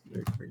taught us,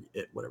 or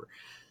it, whatever.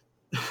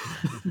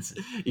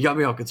 You got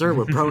me all concerned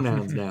with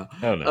pronouns now.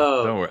 Oh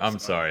no, don't worry. I'm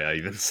sorry I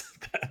even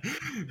said that.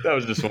 That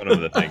was just one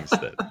of the things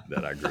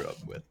that I grew up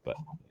with. But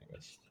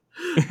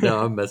anyways.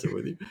 No, I'm messing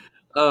with you.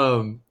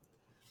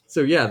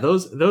 So yeah,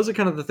 those are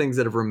kind of the things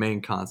that have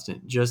remained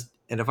constant.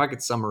 And if I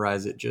could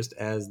summarize it, just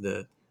as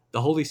the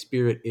Holy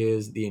Spirit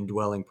is the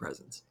indwelling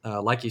presence.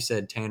 Like you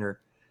said, Tanner,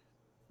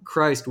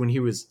 Christ, when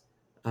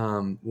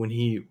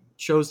he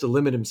chose to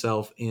limit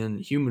himself in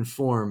human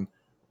form,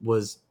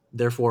 was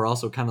therefore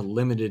also kind of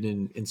limited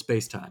in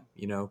space time.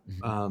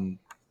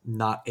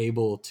 Not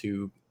able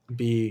to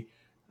be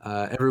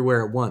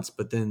everywhere at once.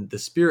 But then the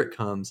Spirit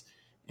comes,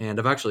 and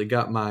I've actually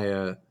got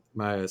my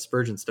my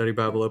Spurgeon Study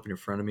Bible open in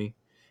front of me,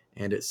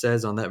 and it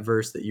says on that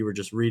verse that you were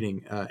just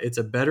reading, it's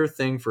a better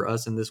thing for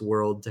us in this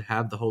world to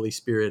have the Holy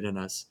Spirit in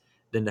us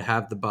than to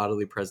have the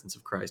bodily presence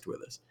of Christ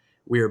with us.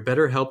 We are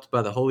better helped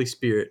by the Holy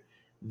Spirit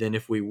than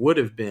if we would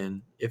have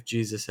been if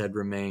Jesus had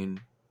remained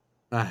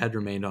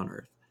on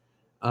earth.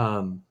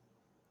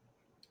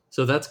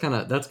 So that's kind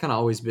of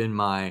always been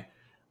my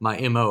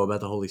MO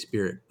about the Holy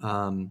Spirit.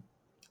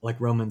 Like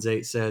Romans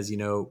 8 says,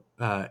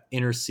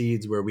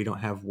 intercedes where we don't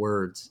have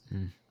words,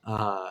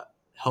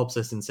 helps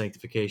us in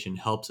sanctification,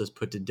 helps us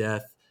put to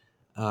death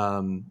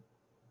the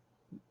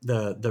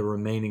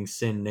remaining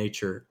sin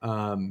nature.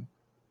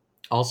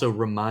 Also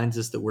reminds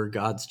us that we're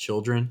God's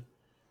children,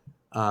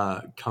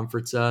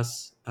 comforts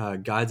us,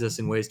 guides us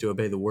in ways to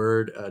obey the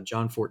word.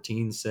 John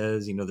 14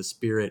 says, the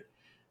Spirit,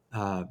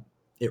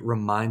 it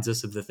reminds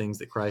us of the things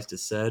that Christ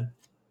has said.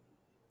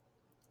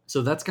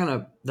 So that's kind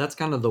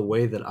of the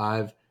way that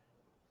I've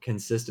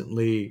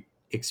consistently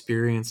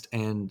experienced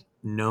and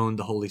known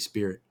the Holy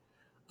Spirit,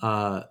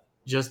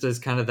 just as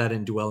kind of that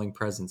indwelling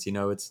presence.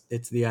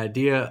 It's the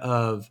idea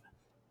of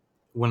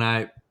when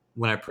I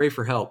pray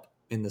for help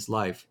in this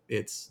life,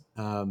 it's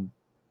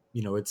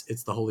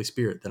it's the Holy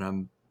Spirit that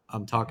I'm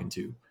talking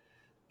to,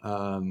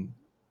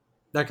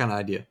 that kind of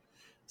idea.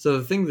 So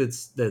the thing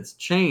that's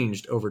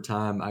changed over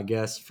time, I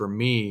guess, for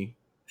me,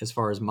 as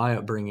far as my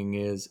upbringing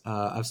is,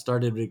 I've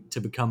started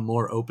to become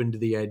more open to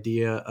the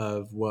idea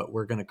of what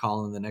we're going to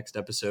call in the next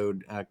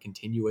episode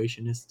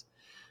continuationist,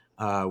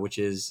 which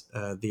is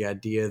the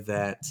idea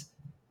that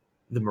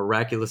the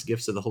miraculous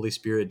gifts of the Holy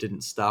Spirit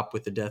didn't stop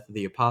with the death of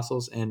the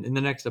apostles. And in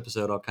the next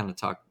episode, I'll kind of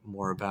talk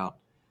more about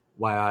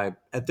why I,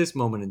 at this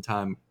moment in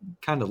time,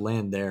 kind of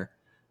land there,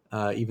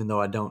 even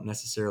though I don't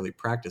necessarily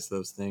practice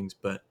those things.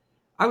 But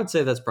I would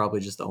say that's probably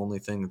just the only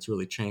thing that's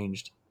really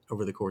changed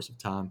over the course of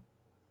time,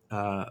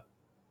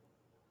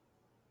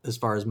 as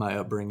far as my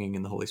upbringing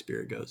and the Holy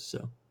Spirit goes.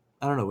 So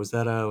I don't know. Was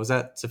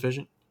that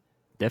sufficient?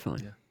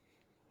 Definitely. Yeah.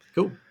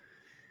 Cool.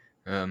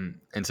 And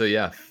so,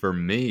 yeah, for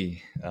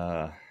me,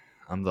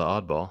 I'm the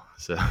oddball.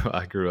 So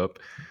I grew up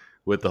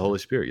with the Holy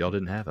Spirit. Y'all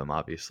didn't have him,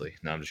 obviously.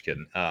 No, I'm just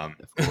kidding.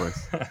 Of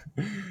course.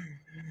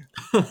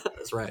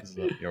 That's right.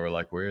 So y'all were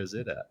like, where is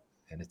it at?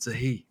 And it's a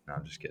he. No,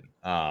 I'm just kidding.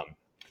 Wow.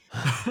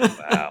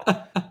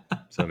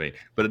 So mean.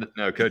 But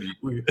no, Cody,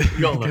 we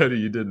all know. Cody,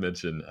 you did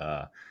mention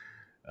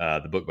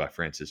the book by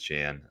Francis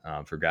Chan,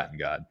 Forgotten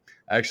God.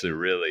 I actually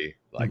really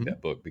like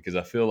that book because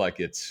I feel like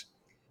it's,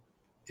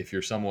 if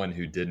you're someone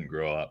who didn't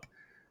grow up,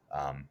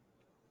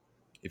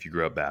 if you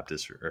grew up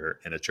Baptist or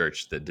in a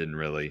church that didn't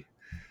really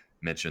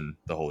mention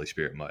the Holy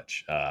Spirit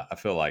much, I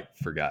feel like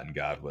Forgotten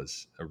God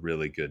was a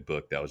really good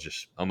book that was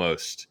just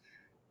almost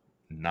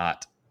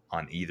not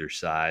on either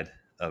side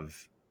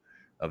of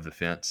the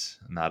fence,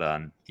 not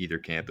on either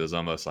camp. It was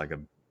almost like a,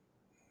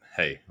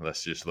 hey,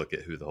 let's just look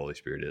at who the Holy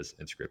Spirit is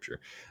in Scripture.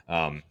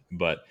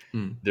 But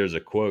there's a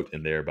quote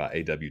in there by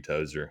A.W.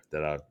 Tozer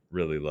that I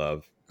really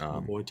love.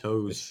 Boy, It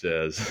toes.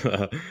 says,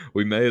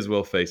 we may as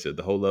well face it.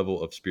 The whole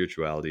level of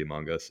spirituality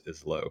among us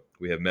is low.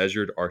 We have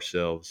measured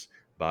ourselves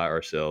by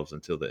ourselves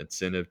until the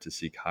incentive to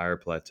seek higher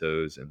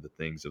plateaus in the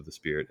things of the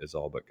Spirit is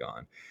all but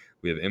gone.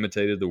 We have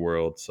imitated the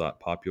world, sought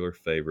popular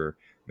favor,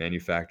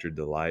 manufactured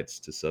delights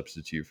to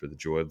substitute for the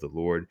joy of the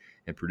Lord,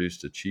 and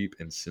produced a cheap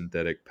and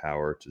synthetic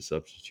power to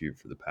substitute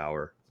for the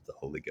power of the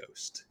Holy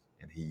Ghost.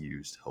 And he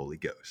used Holy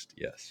Ghost,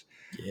 yes.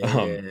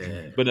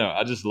 Yeah. But no,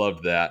 I just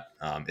loved that.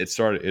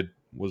 It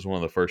was one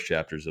of the first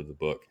chapters of the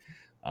book.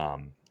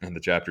 And the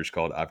chapter is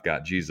called I've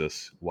Got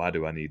Jesus. Why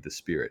do I need the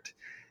Spirit?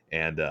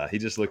 And he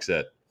just looks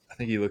at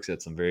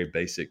some very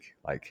basic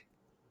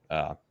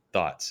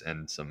thoughts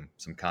and some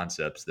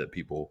concepts that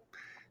people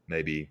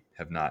maybe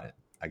have not,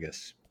 I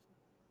guess,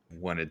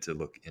 wanted to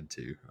look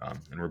into.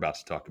 And we're about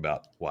to talk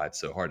about why it's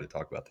so hard to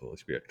talk about the Holy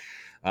Spirit.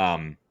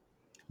 But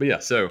yeah,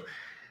 so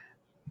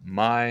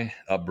my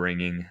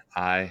upbringing,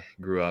 I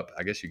grew up,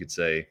 I guess you could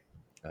say,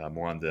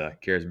 more on the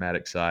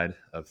charismatic side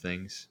of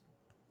things.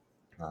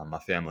 My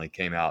family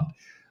came out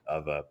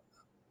of a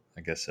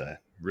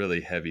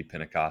really heavy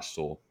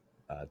Pentecostal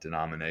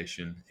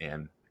denomination,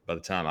 and by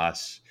the time I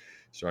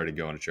started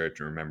going to church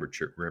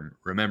and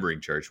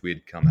remembering church,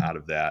 we'd come out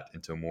of that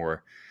into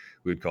more,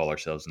 we would call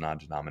ourselves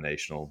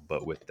non-denominational,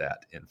 but with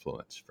that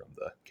influence from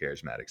the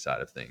charismatic side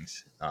of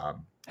things.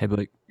 Hey,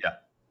 Blake. Yeah.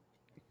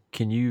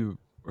 Can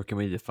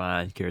we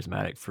define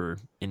charismatic for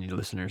any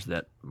listeners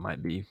that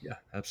might be? Yeah,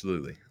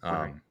 absolutely.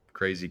 Right.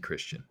 Crazy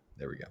Christian.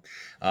 There we go.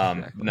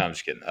 Exactly. No, I'm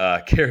just kidding.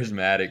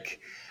 Charismatic,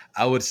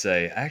 I would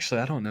say,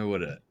 actually, I don't know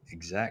what an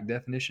exact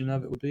definition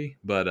of it would be,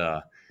 but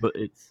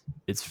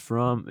it's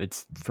from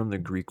the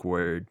Greek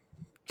word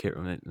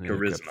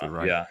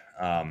charisma.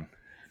 Yeah.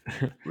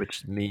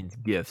 Which means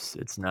gifts.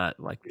 It's not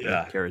like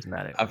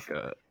charismatic, like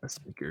a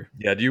speaker.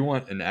 Yeah. Do you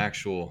want an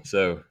actual?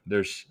 So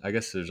there's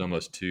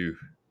almost two.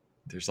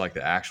 There's like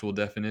the actual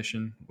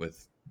definition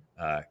with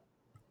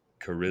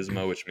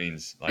charisma, which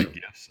means like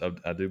gifts.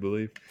 I do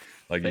believe,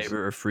 like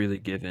favor or freely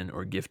given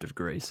or gift of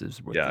grace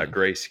is what. Yeah, a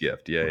grace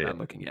gift. Yeah, I'm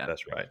looking at.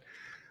 That's right.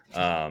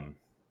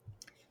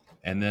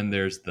 And then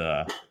there's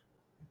the,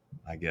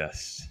 I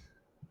guess,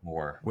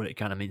 more what it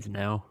kind of means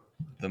now.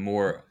 The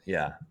more,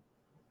 yeah.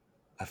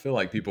 I feel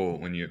like people,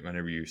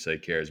 whenever you say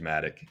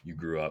charismatic, you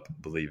grew up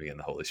believing in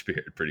the Holy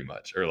Spirit, pretty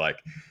much, or like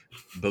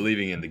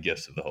believing in the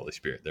gifts of the Holy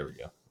Spirit. There we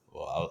go.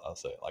 Well, I'll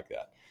say it like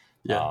that.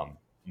 Yeah.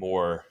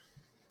 More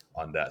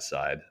on that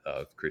side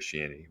of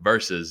Christianity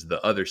versus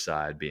the other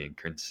side being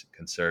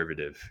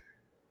conservative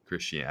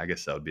Christianity. I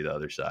guess that would be the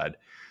other side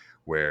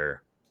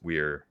where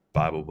we're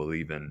Bible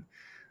believing.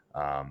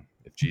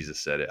 If Jesus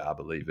said it, I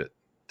believe it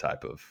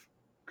type of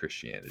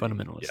Christianity.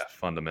 Fundamentalist. Yeah,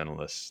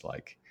 fundamentalists,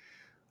 like,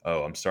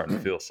 oh, I'm starting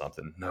to feel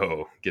something.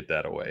 No, get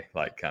that away,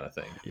 like kind of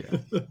thing.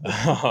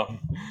 Yeah.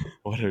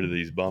 What are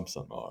these bumps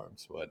on my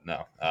arms? What?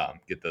 No,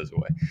 get those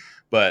away.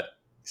 But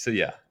so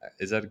yeah,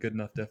 is that a good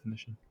enough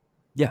definition?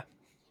 Yeah.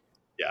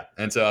 Yeah,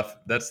 and so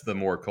that's the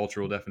more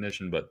cultural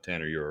definition. But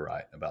Tanner, you were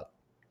right about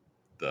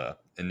the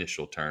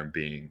initial term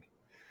being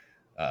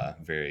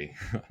very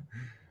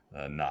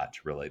not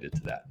related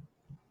to that.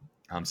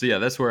 So yeah,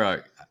 that's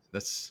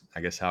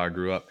I guess how I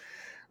grew up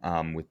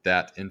with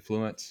that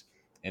influence.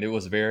 And it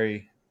was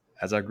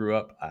as I grew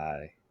up,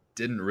 I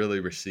didn't really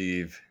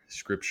receive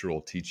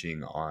scriptural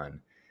teaching on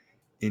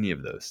any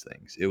of those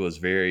things. It was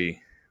it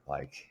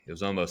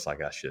was almost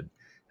like I should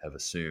have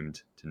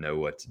assumed to know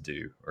what to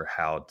do or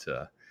how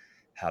to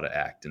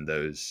act in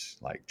those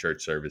like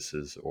church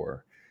services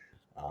or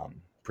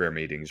prayer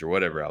meetings or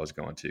whatever I was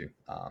going to.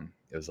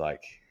 It was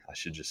like I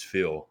should just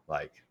feel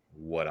like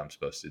what I'm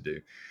supposed to do.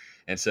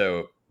 And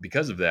so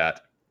because of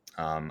that,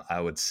 I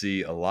would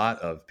see a lot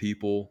of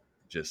people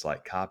just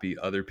like copy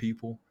other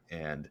people.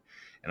 And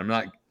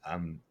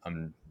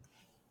I'm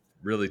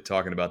really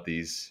talking about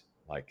these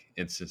like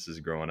instances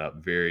growing up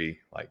very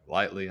like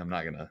lightly. I'm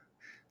not going to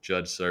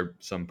judge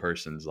some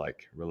person's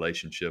like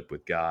relationship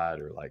with God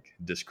or like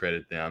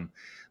discredit them.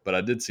 But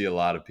I did see a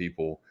lot of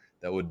people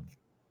that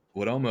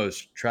would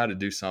almost try to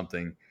do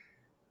something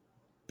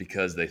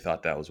because they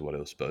thought that was what it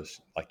was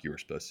like you were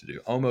supposed to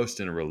do, almost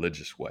in a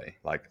religious way.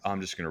 Like,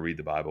 I'm just going to read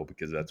the Bible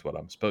because that's what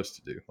I'm supposed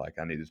to do. Like,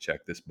 I need to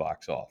check this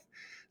box off.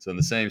 So in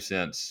the same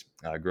sense,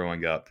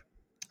 growing up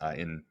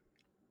in,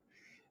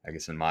 I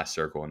guess, in my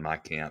circle, in my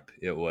camp,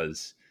 it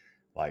was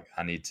like,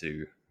 I need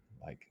to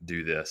like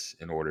do this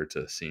in order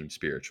to seem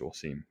spiritual,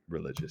 seem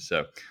religious.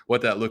 So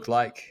what that looked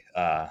like,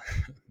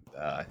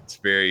 it's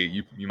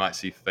very, you might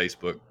see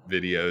Facebook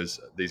videos.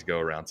 These go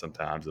around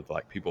sometimes of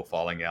like people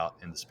falling out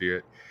in the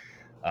spirit.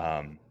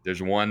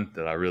 There's one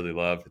that I really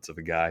love. It's of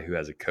a guy who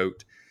has a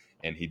coat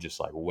and he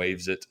just like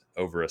waves it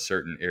over a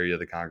certain area of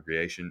the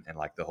congregation, and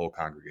like the whole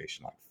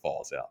congregation like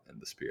falls out in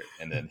the spirit.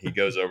 And then he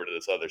goes over to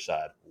this other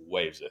side,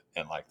 waves it,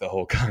 and like the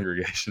whole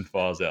congregation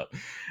falls out.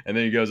 And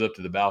then he goes up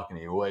to the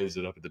balcony and waves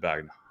it up at the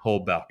balcony. The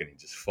whole balcony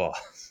just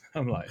falls.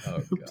 I'm like, oh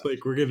god.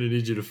 Blake, we're gonna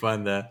need you to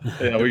find that.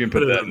 Yeah, we can put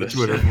that on in the the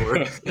Twitter for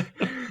us.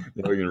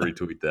 Yeah, we can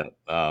retweet that.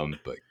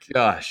 But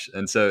gosh,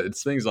 and so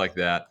it's things like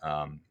that,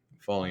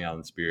 falling out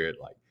in the spirit,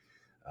 like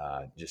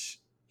just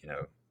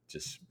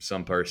just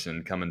some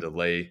person coming to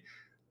lay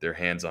their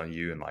hands on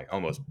you and like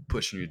almost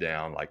pushing you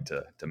down, like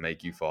to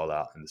make you fall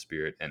out in the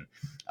spirit. And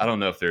I don't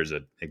know if there's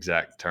an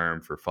exact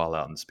term for fall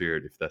out in the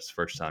spirit. If that's the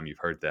first time you've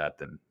heard that,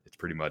 then it's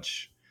pretty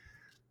much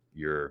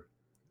your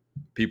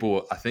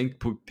people. I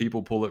think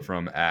people pull it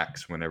from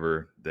Acts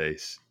whenever they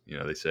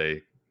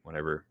say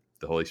whenever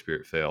the Holy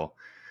Spirit fell,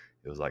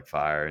 it was like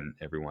fire and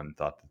everyone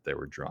thought that they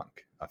were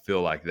drunk. I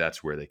feel like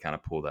that's where they kind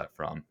of pull that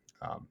from.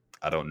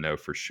 I don't know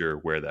for sure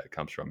where that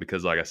comes from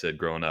because, like I said,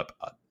 growing up,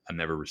 I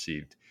never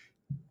received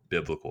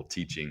biblical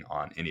teaching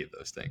on any of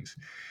those things.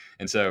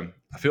 And so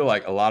I feel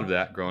like a lot of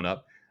that growing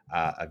up,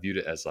 I viewed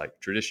it as like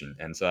tradition.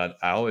 And so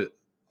I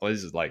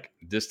always like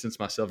distance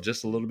myself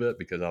just a little bit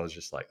because I was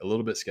just like a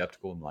little bit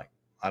skeptical and like,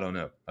 I don't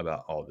know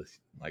about all this,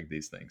 like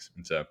these things.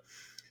 And so,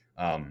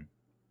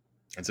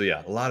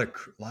 yeah, a lot of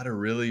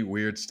really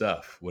weird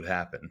stuff would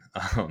happen.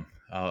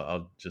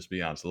 I'll just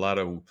be honest. A lot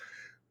of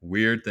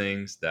weird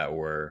things that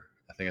were,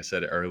 I think I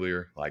said it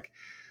earlier, like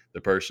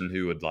the person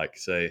who would like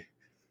say,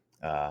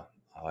 I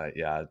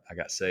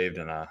got saved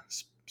and I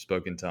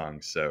spoke in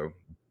tongues. So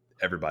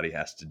everybody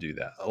has to do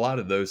that. A lot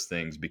of those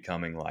things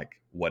becoming like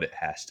what it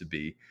has to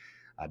be.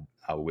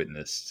 I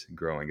witnessed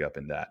growing up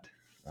in that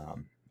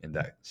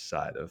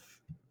side of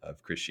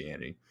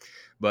Christianity.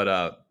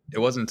 But it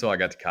wasn't until I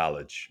got to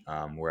college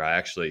where I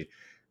actually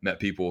met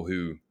people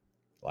who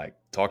like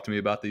talked to me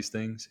about these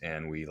things,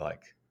 and we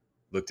like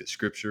looked at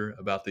scripture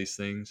about these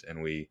things,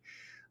 and we,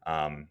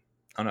 I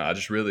don't know, I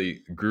just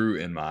really grew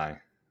in my,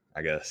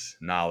 I guess,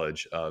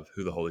 knowledge of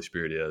who the Holy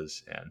Spirit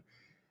is, and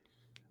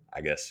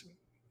I guess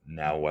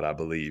now what I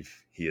believe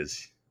he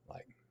is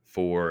like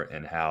for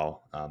and how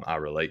I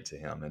relate to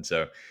him. And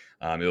so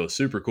it was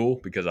super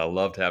cool because I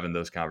loved having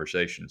those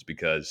conversations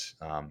because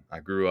I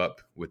grew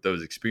up with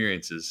those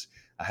experiences.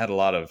 I had a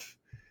lot of,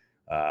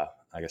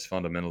 I guess,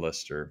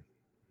 fundamentalist or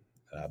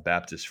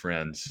Baptist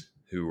friends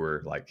who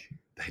were like,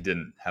 they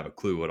didn't have a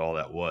clue what all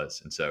that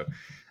was. And so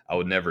I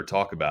would never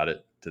talk about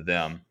it to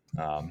them.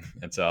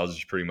 And so I was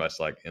just pretty much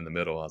like in the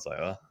middle. I was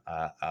like,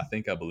 I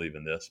think I believe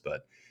in this,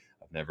 but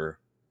I've never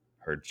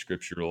heard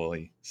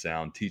scripturally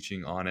sound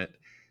teaching on it.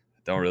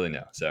 Don't really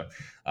know. So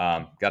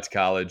got to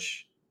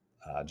college,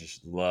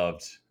 just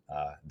loved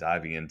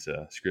diving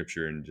into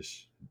scripture and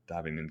just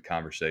diving into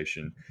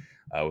conversation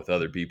with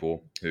other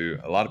people who,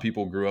 a lot of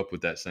people grew up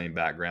with that same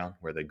background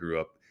where they grew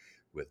up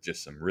with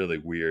just some really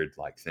weird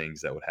like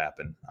things that would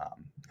happen.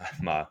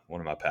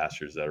 One of my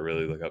pastors that I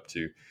really look up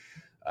to,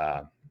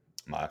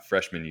 my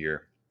freshman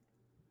year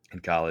in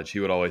college, he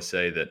would always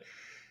say that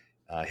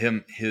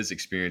his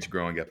experience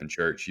growing up in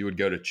church, you would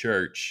go to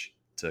church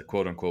to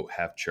quote unquote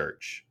have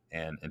church,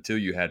 and until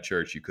you had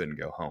church, you couldn't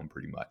go home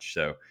pretty much.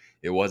 So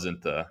it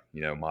wasn't the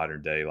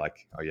modern day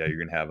like, oh yeah,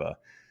 you're gonna have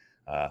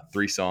a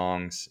 3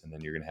 songs and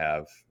then you're gonna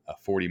have a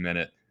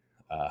 40-minute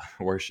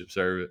worship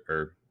service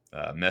or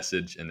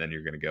message, and then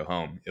you're gonna go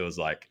home. It was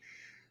like,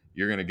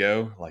 you're going to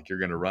go, like you're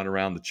going to run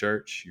around the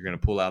church. You're going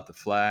to pull out the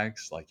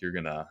flags. Like you're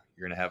going to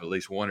have at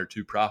least 1 or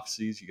 2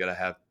 prophecies. You got to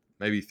have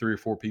maybe 3 or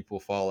 4 people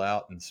fall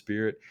out in the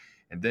spirit.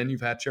 And then you've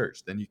had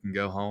church. Then you can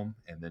go home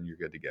and then you're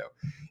good to go.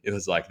 It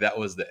was like, that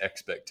was the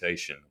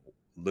expectation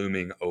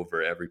looming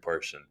over every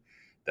person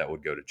that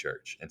would go to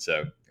church. And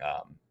so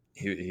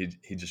he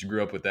just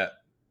grew up with that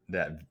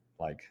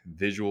like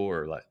visual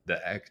or like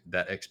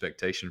that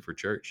expectation for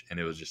church. And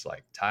it was just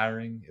like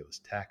tiring. It was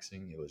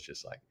taxing. It was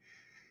just like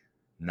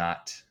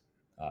not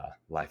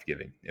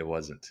life-giving. It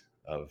wasn't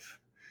of,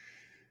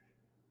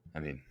 I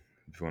mean,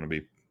 if you want to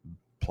be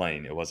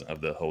plain, it wasn't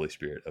of the Holy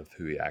Spirit, of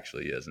who he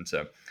actually is. And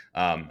so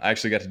I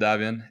actually got to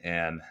dive in,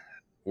 and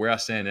where I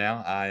stand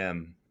now, I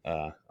am,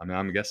 I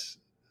guess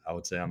I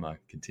would say I'm a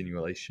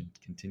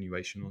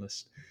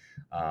continuationalist,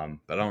 but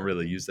I don't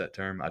really use that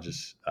term. I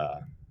just,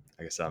 I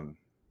guess I'm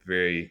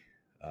very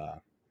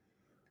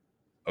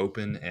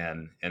open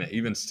and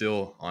even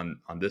still on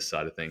this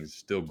side of things,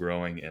 still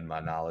growing in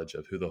my knowledge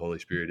of who the Holy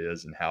Spirit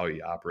is and how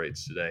he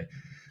operates today.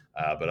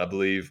 But I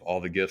believe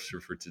all the gifts are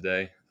for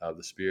today of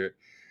the Spirit.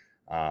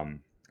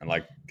 And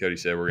like Cody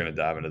said, we're going to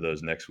dive into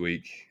those next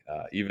week.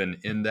 Even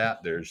in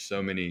that, there's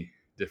so many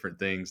different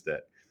things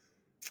that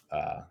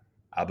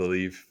I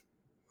believe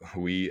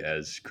we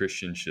as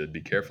Christians should be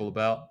careful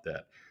about,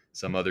 that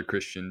some other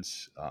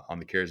Christians on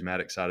the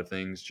charismatic side of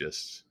things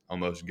just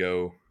almost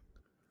go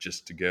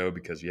just to go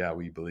because, yeah,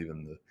 we believe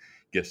in the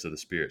gifts of the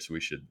Spirit. So we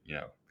should,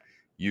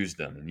 use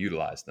them and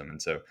utilize them.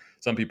 And so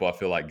some people I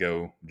feel like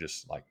go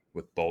just like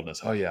with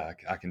boldness. Oh yeah,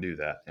 I can do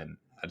that. And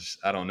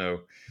I don't know.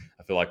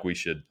 I feel like we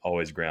should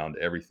always ground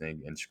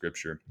everything in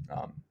Scripture.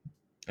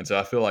 And so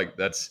I feel like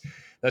that's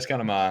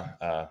kind of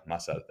my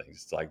side of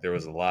things. It's like there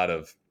was a lot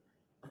of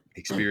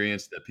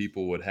experience that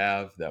people would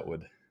have that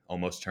would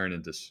almost turn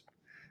into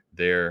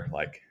their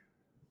like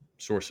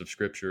source of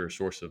Scripture or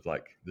source of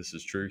like this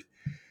is truth.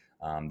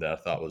 That I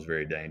thought was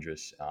very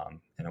dangerous.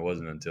 And it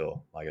wasn't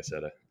until, like I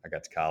said, I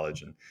got to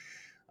college and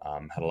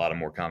had a lot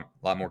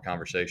more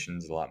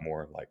conversations, a lot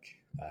more like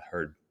I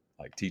heard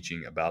like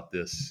teaching about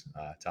this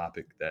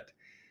topic that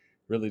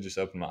really just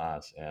opened my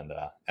eyes. And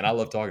I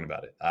love talking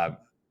about it. I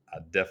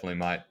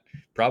definitely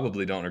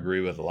probably don't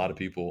agree with a lot of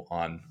people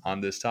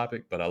on this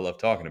topic, but I love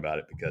talking about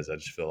it because I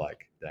just feel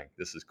like, dang,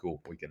 this is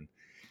cool. We can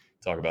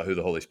talk about who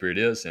the Holy Spirit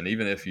is. And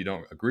even if you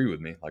don't agree with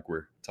me, like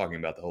we're talking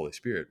about the Holy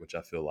Spirit, which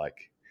I feel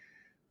like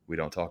we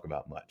don't talk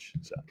about much.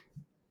 So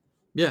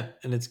Yeah,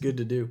 and it's good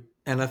to do.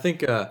 And I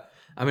think, I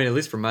mean, at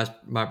least from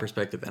my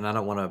perspective, and I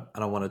don't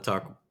want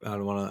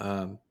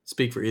to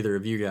speak for either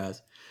of you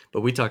guys,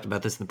 but we talked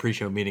about this in the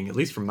pre-show meeting. At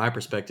least from my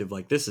perspective,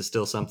 like this is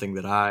still something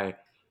that I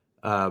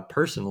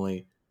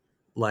personally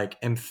like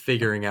am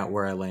figuring out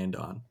where I land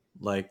on.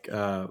 Like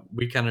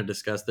we kind of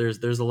discussed,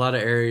 there's a lot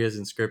of areas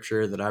in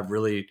Scripture that I've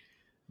really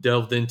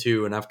delved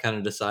into, and I've kind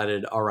of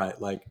decided, all right,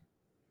 like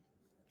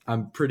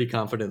I'm pretty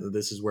confident that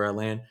this is where I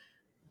land.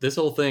 This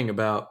whole thing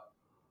about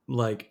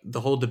like the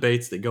whole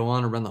debates that go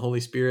on around the Holy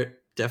Spirit,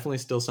 definitely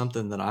still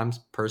something that I'm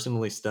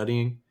personally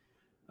studying,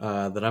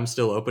 that I'm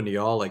still open to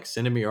y'all like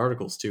sending me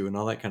articles to and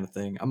all that kind of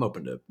thing. I'm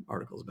open to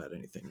articles about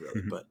anything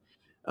really,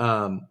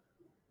 but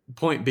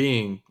point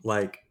being,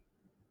 like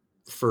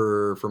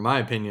for my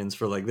opinions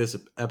for like this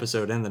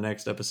episode and the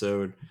next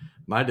episode,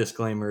 my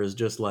disclaimer is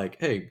just like,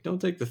 hey,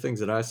 don't take the things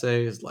that I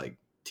say as like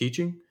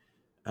teaching,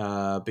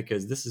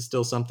 because this is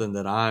still something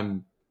that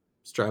I'm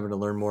striving to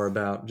learn more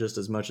about just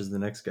as much as the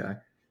next guy.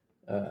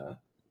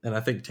 And I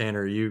think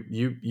Tanner,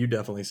 you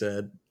definitely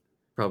said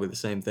probably the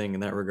same thing in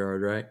that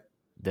regard, right?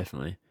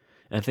 Definitely.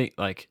 And I think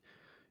like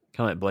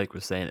kind of like Blake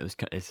was saying,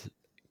 it's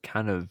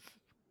kind of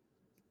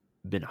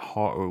been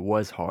hard, or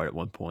was hard at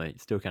one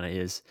point, still kind of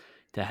is,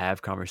 to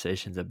have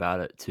conversations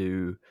about it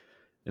too.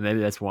 And maybe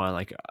that's why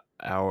like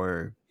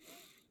our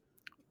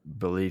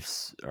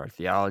beliefs, our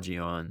theology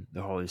on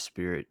the Holy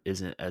Spirit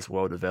isn't as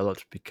well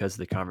developed because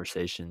the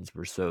conversations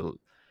were so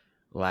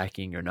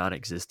lacking or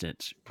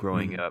non-existent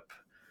growing up.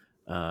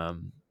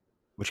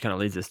 Which kind of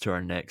leads us to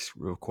our next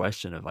real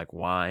question of like,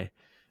 why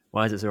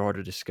is it so hard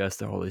to discuss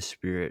the Holy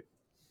Spirit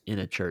in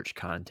a church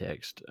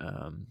context?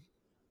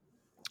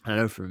 I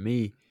know for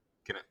me,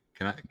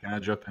 can I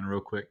jump in real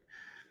quick?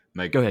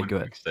 Make go one ahead.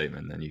 quick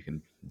statement, then you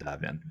can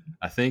dive in.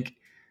 I think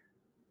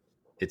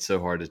it's so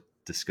hard to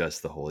discuss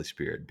the Holy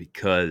Spirit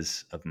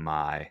because of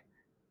my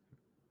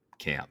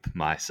camp,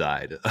 my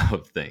side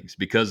of things,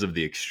 because of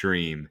the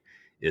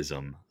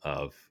extremism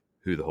of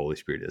who the Holy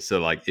Spirit is. So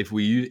like if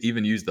we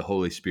even use the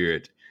Holy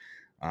Spirit,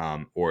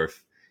 or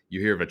if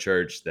you hear of a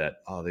church that,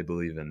 oh, they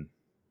believe in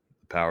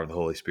the power of the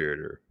Holy Spirit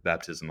or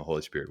baptism of the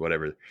Holy Spirit,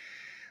 whatever,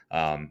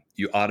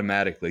 you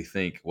automatically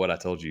think what I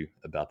told you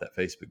about that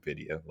Facebook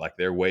video, like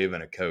they're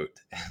waving a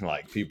coat and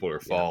like people are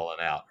falling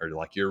out, or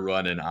like you're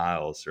running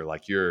aisles, or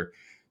like you're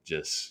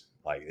just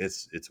like,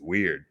 it's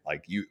weird.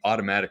 Like you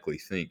automatically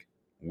think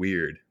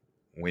weird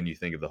when you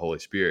think of the Holy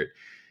Spirit.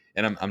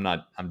 And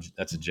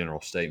that's a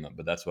general statement,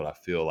 but that's what I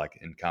feel like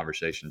in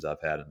conversations I've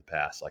had in the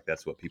past. Like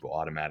that's what people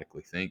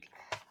automatically think.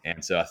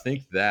 And so I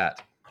think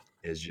that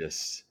is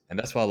just, and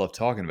that's why I love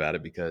talking about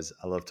it, because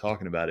I love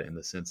talking about it in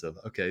the sense of,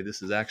 okay,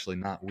 this is actually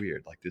not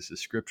weird. Like this is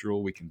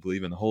scriptural. We can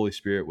believe in the Holy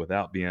Spirit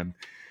without being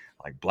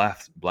like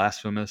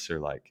blasphemous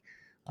or like,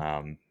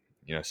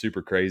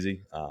 super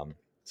crazy.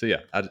 So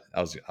yeah,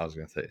 I was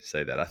going to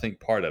say that. I think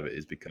part of it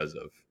is because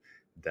of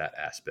that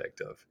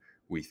aspect of,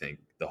 we think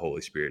the Holy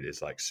Spirit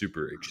is like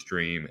super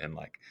extreme and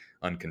like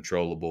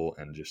uncontrollable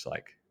and just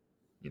like,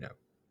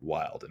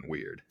 wild and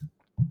weird.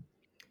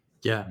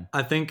 Yeah,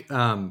 I think,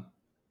 I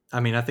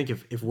think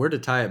if we're to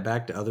tie it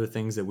back to other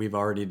things that we've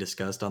already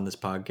discussed on this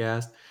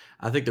podcast,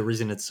 I think the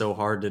reason it's so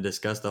hard to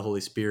discuss the Holy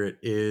Spirit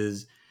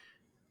is,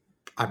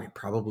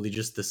 probably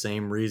just the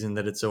same reason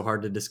that it's so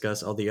hard to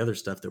discuss all the other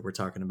stuff that we're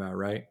talking about,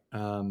 right?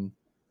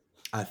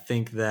 I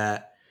think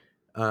that,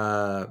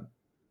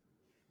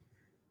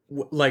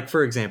 like,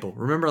 for example,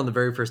 remember on the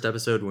very first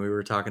episode when we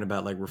were talking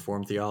about like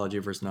Reformed theology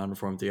versus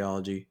non-Reformed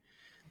theology,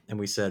 and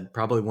we said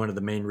probably one of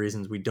the main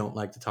reasons we don't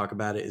like to talk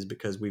about it is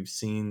because we've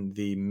seen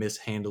the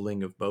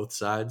mishandling of both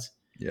sides.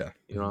 Yeah.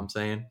 You know what I'm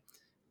saying?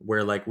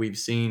 Where like we've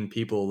seen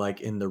people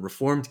like in the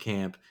Reformed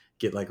camp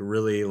get like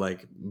really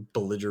like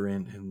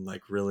belligerent and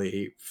like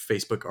really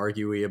Facebook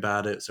arguey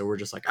about it. So we're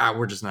just like,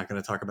 we're just not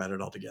going to talk about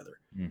it altogether.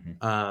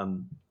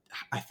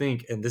 I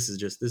think, and this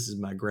is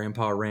my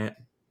grandpa rant,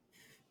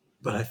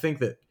 but I think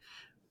that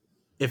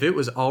if it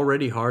was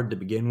already hard to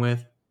begin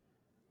with,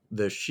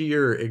 the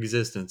sheer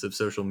existence of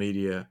social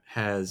media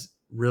has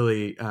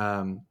really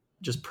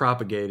just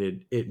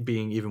propagated it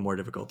being even more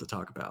difficult to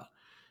talk about,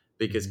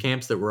 because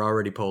camps that were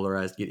already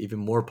polarized get even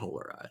more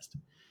polarized.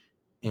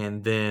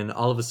 And then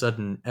all of a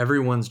sudden,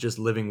 everyone's just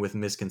living with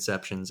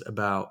misconceptions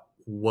about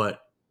what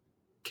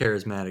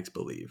charismatics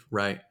believe,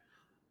 right?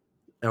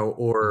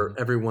 Or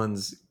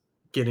everyone's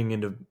getting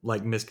into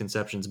like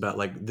misconceptions about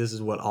like, this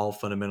is what all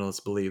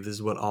fundamentalists believe, this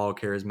is what all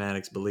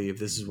charismatics believe,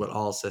 this is what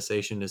all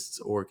cessationists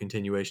or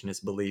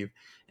continuationists believe.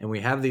 And we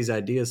have these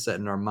ideas set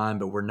in our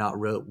mind, but we're not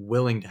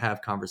willing to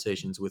have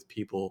conversations with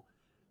people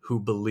who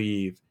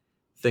believe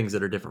things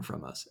that are different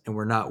from us, and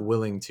we're not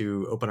willing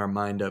to open our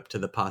mind up to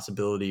the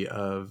possibility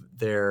of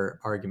their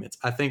arguments.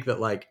 I think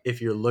that like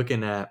if you're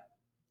looking at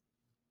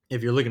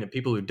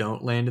people who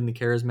don't land in the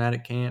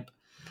charismatic camp,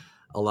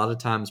 a lot of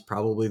times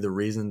probably the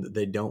reason that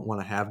they don't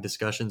want to have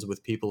discussions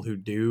with people who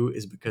do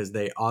is because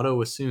they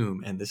auto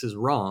assume, and this is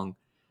wrong,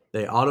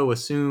 they auto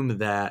assume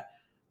that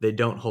they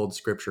don't hold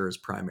scripture as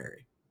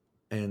primary.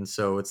 And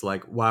so it's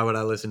like, why would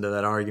I listen to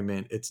that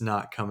argument? It's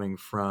not coming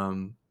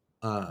from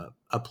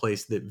a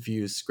place that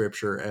views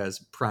scripture as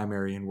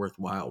primary and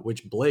worthwhile,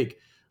 which Blake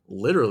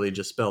literally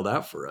just spelled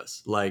out for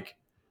us. Like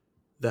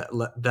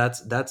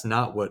that's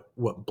not what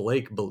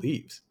Blake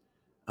believes.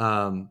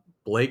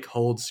 Blake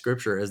holds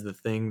scripture as the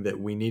thing that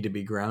we need to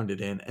be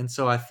grounded in. And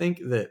so I think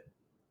that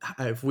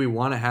if we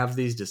want to have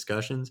these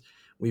discussions,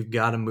 we've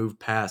got to move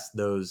past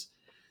those,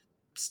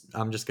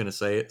 I'm just going to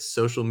say it,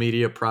 social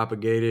media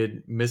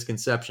propagated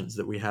misconceptions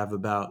that we have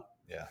about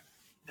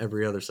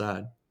every other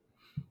side.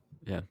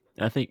 Yeah.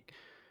 And I think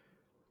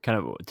kind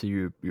of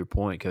to your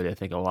point, Cody, I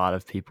think a lot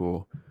of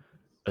people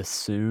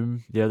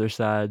assume the other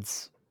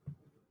side's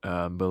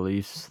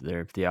beliefs,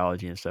 their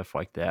theology and stuff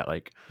like that.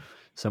 Like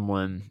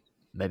someone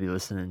maybe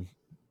listening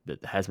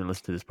that has been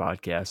listening to this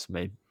podcast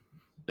may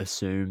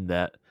assume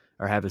that,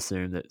 or have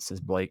assumed that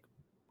since Blake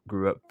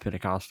grew up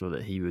Pentecostal,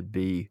 that he would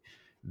be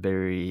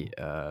very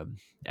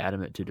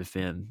adamant to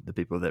defend the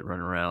people that run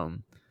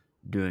around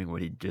doing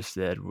what he just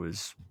said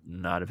was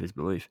not of his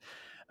belief.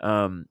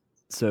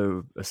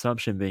 So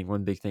assumption being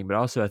one big thing, but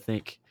also I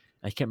think,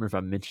 I can't remember if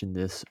I mentioned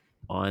this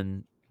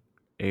on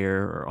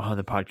air or on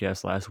the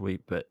podcast last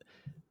week, but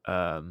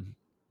I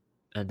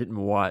didn't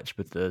watch,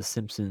 but The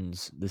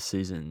Simpsons this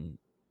season,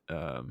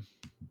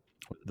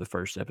 the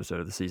first episode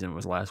of the season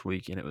was last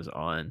week, and it was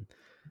on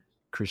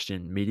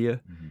Christian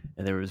media.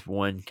 And there was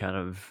one kind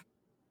of,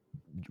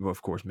 well,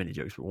 of course, many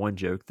jokes, but one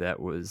joke that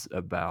was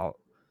about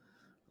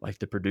like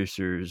the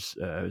producers,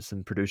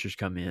 some producers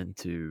come in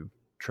to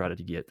try to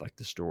get like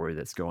the story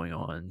that's going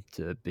on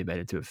to be made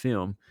into a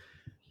film.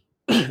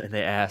 And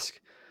they ask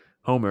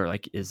Homer,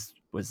 like,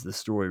 was the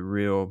story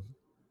real?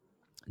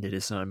 Did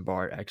his son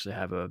Bart actually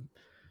have a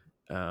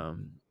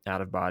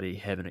out of body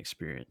heaven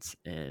experience?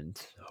 And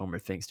Homer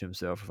thinks to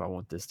himself, if I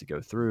want this to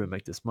go through and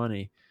make this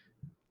money,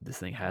 this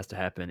thing has to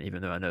happen,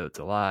 even though I know it's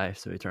a lie.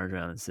 So he turns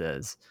around and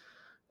says,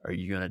 are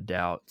you going to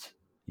doubt,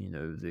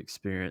 the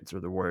experience or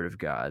the word of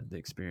God, the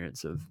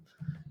experience of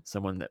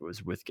someone that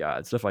was with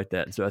God, stuff like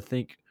that? And so I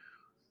think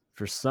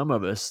for some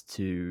of us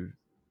to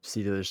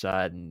see the other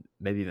side and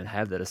maybe even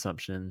have that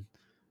assumption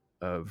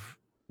of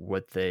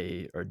what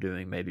they are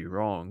doing may be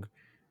wrong,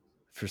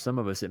 for some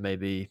of us it may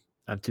be,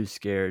 I'm too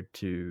scared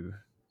to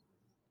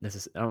I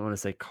don't want to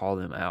say call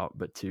them out,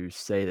 but to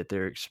say that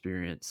their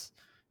experience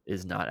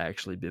is not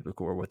actually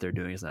biblical or what they're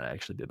doing is not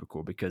actually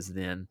biblical, because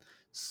then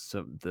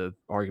the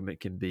argument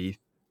can be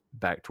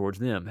back towards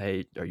them.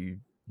 Hey, are you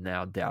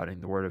now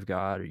doubting the word of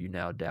God? Are you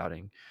now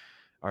doubting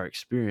our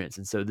experience?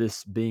 And so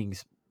this being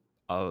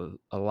a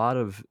lot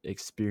of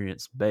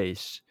experience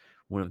based,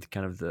 one of the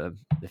kind of the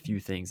few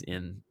things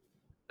in,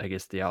 I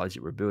guess, theology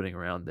that we're building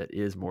around that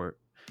is a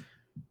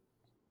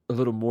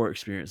little more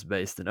experience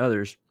based than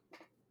others,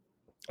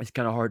 it's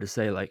kind of hard to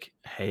say like,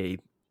 hey,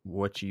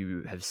 what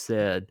you have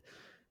said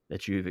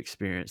that you've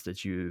experienced,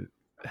 that you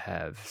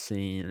have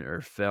seen or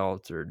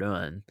felt or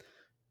done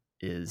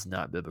is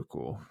not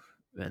biblical.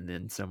 And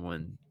then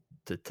someone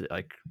to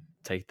like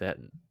take that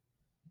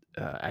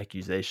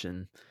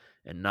accusation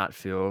and not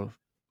feel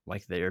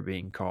like they are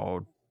being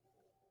called,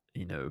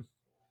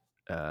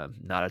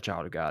 not a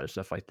child of God or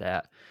stuff like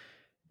that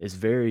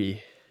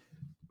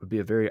would be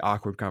a very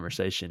awkward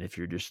conversation if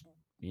you're just,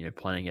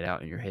 planning it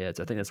out in your head.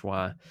 So I think that's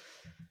why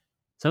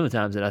some of the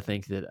times that I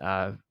think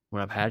that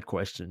when I've had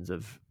questions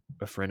of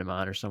a friend of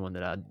mine or someone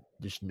that I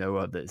just know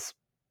of that's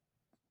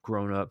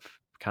grown up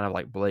kind of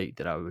like Blake,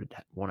 that I would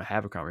want to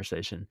have a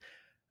conversation,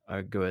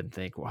 I go ahead and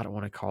think, well, I don't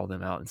want to call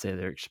them out and say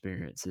their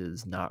experience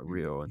is not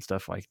real and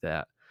stuff like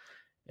that.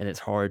 And it's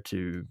hard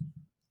to,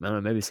 I don't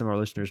know, maybe some of our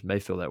listeners may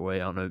feel that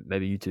way. I don't know,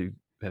 maybe you two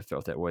have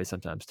felt that way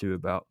sometimes too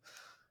about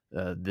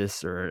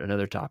this or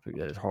another topic,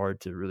 that it's hard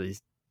to really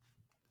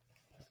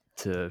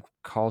to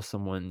call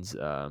someone's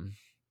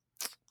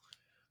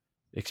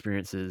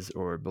experiences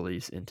or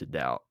beliefs into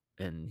doubt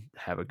and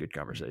have a good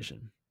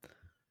conversation.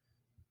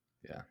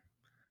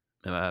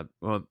 Yeah.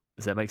 Well,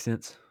 does that make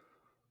sense?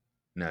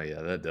 No,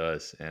 yeah, that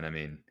does. And I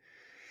mean,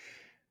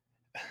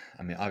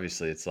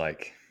 obviously, it's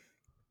like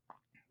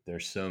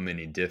there's so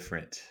many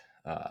different.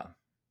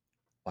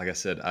 Like I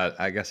said,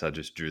 I guess I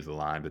just drew the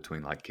line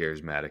between like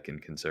charismatic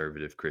and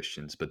conservative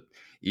Christians, but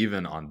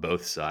even on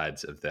both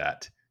sides of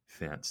that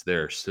fence,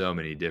 there are so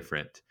many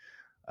different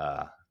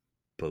uh,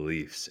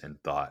 beliefs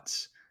and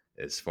thoughts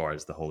as far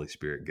as the Holy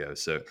Spirit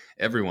goes. So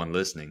everyone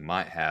listening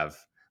might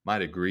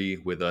agree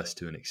with us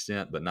to an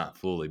extent, but not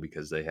fully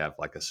because they have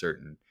like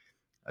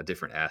a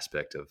different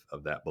aspect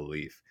of that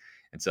belief.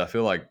 And so I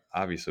feel like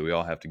obviously we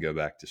all have to go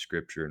back to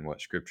Scripture and what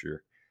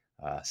Scripture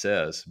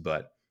says.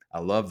 But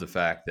I love the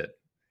fact that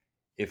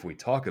if we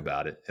talk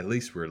about it, at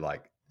least we're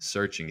like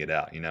searching it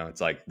out. It's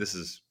like this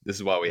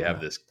is why we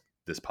have Yeah.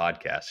 this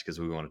podcast, because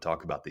we want to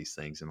talk about these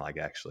things and like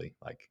actually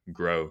like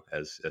grow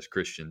as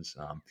Christians.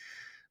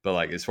 But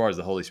like as far as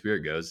the Holy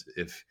Spirit goes,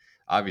 if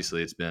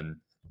obviously it's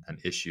been an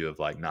issue of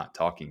like not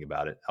talking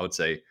about it, I would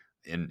say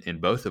in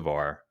both of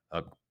our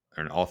or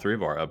in all three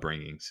of our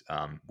upbringings,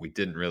 we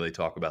didn't really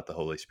talk about the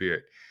Holy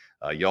Spirit.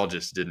 Y'all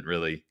just didn't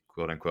really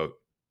quote unquote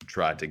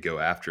try to go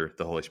after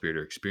the Holy Spirit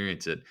or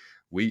experience it.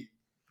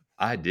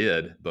 I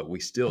did, but we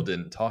still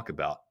didn't talk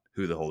about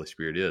who the Holy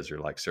Spirit is or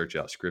like search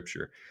out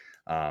Scripture.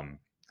 Um,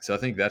 so I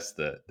think that's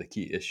the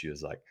key issue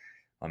is like,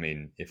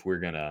 if we're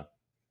gonna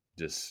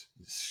just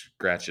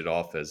scratch it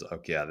off as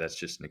okay, yeah, that's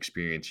just an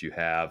experience you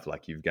have,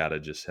 like you've got to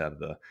just have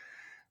the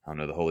I don't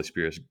know the Holy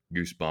Spirit's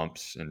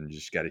goosebumps and you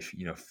just got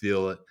to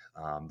feel it.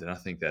 Then I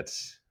think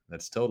that's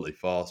totally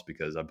false,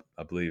 because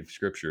I believe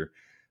Scripture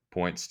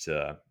points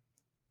to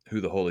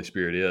who the Holy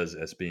Spirit is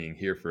as being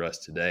here for us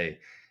today.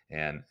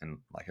 And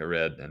like I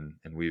read and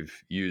we've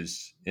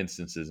used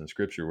instances in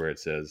Scripture where it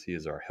says he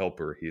is our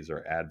helper, he is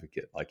our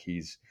advocate, like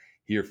he's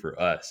here for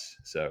us.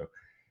 So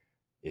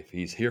if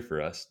he's here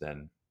for us,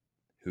 then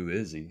who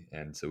is he?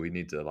 And so we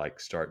need to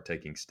like start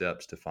taking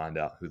steps to find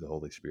out who the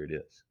Holy Spirit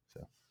is.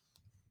 So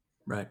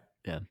Right.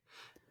 Yeah.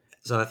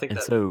 So I think And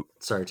that. so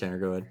Sorry, Tanner.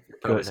 Go ahead. go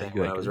Probably ahead. saying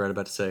Go what ahead. I was right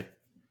about to say.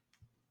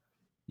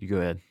 You go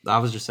ahead. I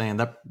was just saying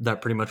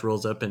that pretty much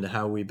rolls up into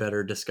how we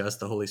better discuss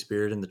the Holy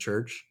Spirit in the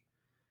church.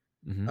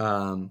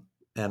 Mm-hmm.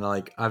 And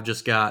like I've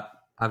just got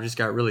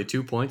really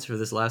 2 points for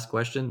this last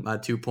question. My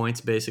 2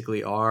 points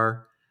basically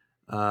are,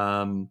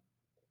 don't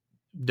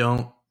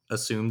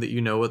assume that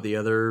you know what the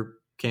other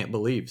can't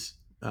believes.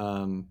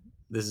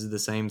 This is the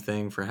same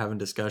thing for having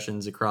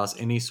discussions across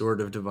any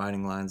sort of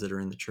dividing lines that are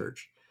in the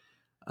church.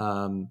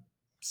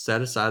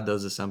 Set aside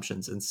those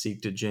assumptions and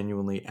seek to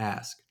genuinely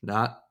ask,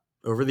 not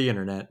over the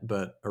internet,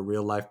 but a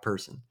real life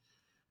person.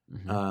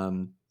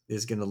 Mm-hmm.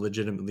 Is going to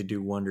legitimately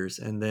do wonders.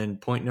 And then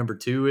point number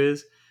 2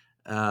 is,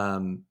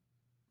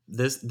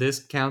 this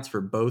counts for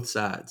both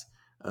sides,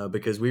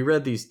 because we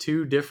read these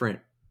 2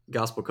 different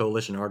Gospel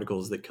Coalition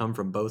articles that come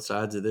from both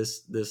sides of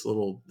this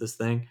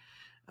thing,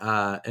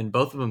 and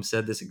both of them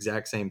said this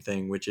exact same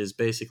thing, which is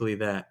basically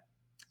that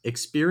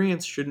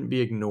experience shouldn't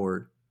be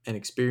ignored and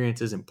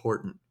experience is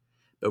important.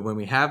 But when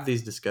we have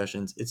these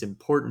discussions, it's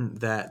important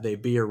that they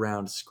be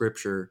around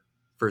Scripture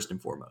first and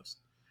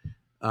foremost.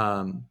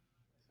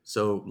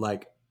 So,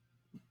 like,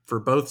 for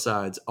both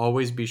sides,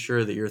 always be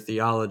sure that your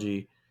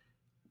theology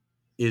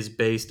is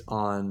based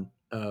on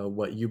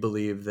what you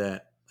believe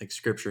that like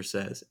Scripture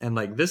says, and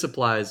like this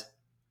applies.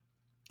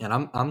 And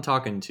I'm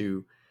talking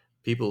to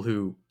people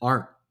who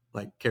aren't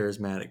like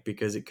charismatic,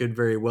 because it could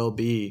very well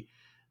be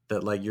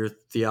that like your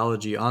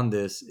theology on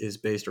this is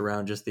based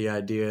around just the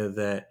idea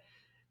that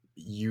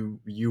you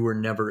were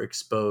never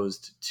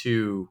exposed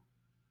to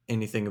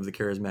anything of the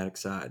charismatic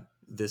side.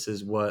 This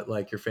is what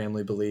like your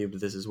family believed.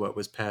 This is what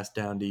was passed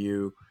down to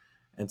you.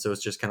 And so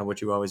it's just kind of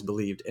what you always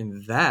believed.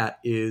 And that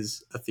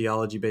is a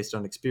theology based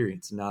on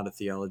experience, not a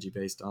theology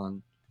based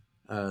on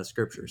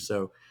Scripture.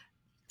 So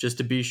just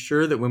to be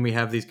sure that when we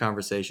have these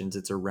conversations,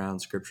 it's around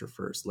Scripture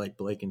first, like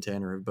Blake and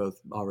Tanner have both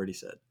already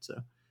said.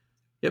 So,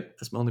 yep,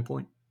 that's my only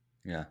point.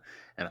 yeah.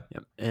 And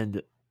Yep.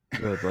 And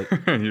go ahead,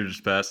 Blake. you're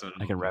just passing it.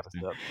 I can wrap us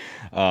up.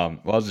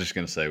 Well, I was just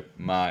going to say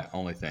my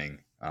only thing,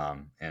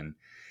 and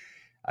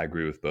I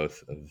agree with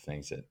both of the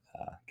things that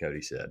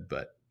Cody said,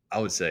 but I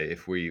would say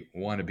if we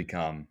want to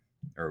become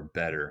or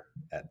better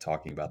at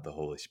talking about the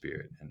Holy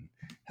Spirit and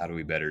how do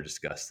we better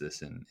discuss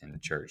this in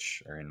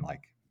church or in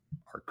like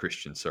our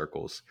Christian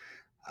circles,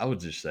 I would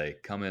just say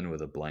come in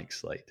with a blank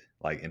slate.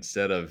 Like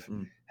instead of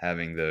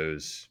having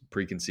those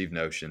preconceived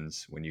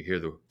notions, when you hear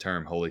the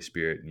term Holy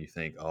Spirit and you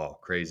think, oh,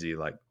 crazy,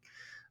 like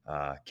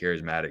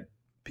charismatic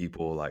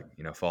people, like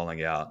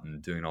falling out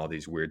and doing all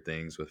these weird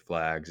things with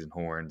flags and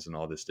horns and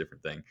all this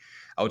different thing,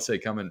 I would say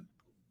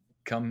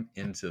come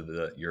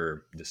into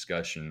your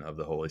discussion of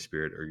the Holy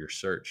Spirit or your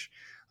search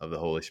of the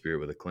Holy Spirit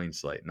with a clean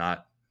slate.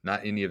 Not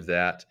any of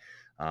that.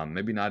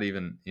 Maybe not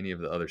even any of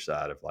the other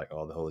side of like,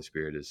 oh, the Holy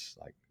Spirit is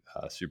like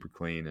super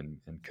clean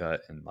and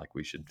cut and like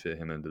we should fit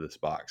him into this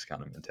box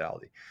kind of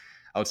mentality.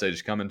 I would say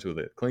just come into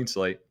a clean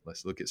slate.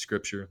 Let's look at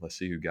Scripture. Let's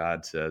see who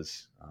God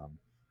says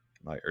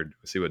like, or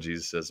see what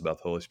Jesus says about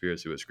the Holy Spirit,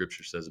 see what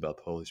Scripture says about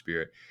the Holy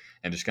Spirit,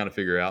 and just kind of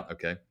figure out,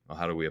 okay, well,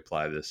 how do we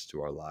apply this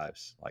to our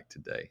lives like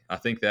today? I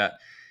think that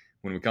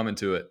when we come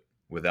into it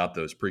without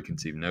those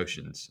preconceived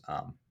notions,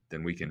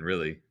 then we can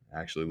really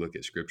actually look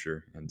at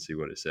Scripture and see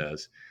what it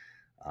says,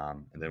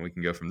 and then we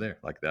can go from there.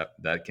 Like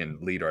that can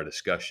lead our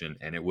discussion,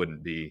 and it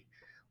wouldn't be,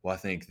 well, I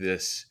think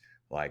this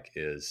like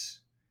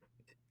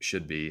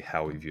should be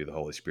how we view the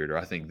Holy Spirit, or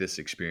I think this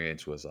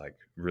experience was like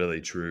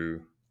really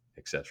true,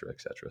 et cetera, et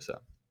cetera. So.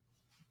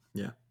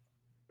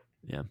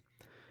 Yeah.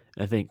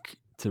 I think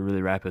to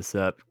really wrap us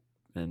up,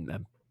 and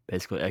I'm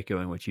basically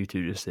echoing what you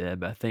two just said,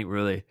 but I think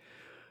really,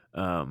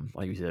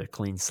 like you said, a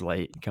clean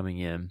slate coming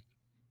in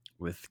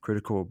with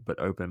critical but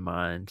open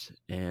mind,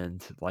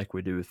 and like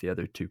we do with the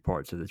other two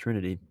parts of the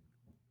Trinity,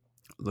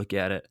 look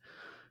at it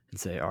and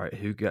say, all right,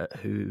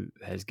 who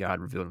has God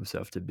revealed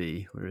himself to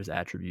be? What are his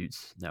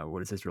attributes? Now,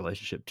 what is his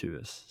relationship to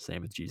us?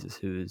 Same with Jesus.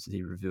 Who has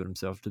he revealed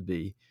himself to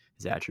be?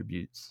 His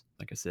attributes,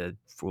 like I said,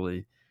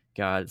 fully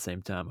God, at the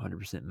same time,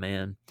 100%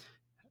 man.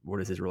 What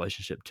is his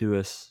relationship to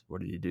us? What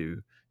did he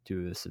do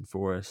to us and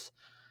for us?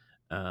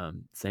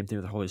 Same thing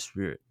with the Holy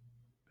Spirit.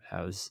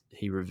 How has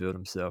he revealed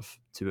himself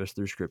to us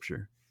through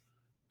Scripture?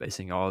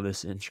 Basing all of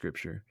this in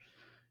Scripture.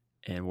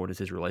 And what is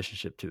his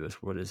relationship to us?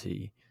 What does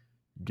he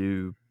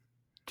do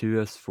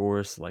to us, for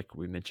us, like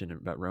we mentioned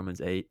about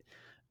Romans 8.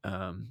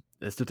 I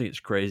still think it's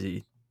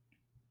crazy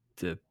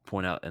to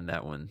point out in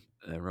that one,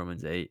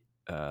 Romans 8,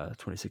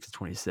 26 to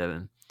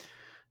 27,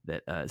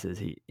 that it says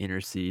he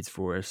intercedes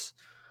for us.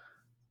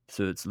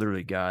 So it's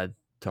literally God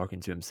talking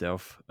to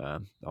himself. I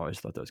always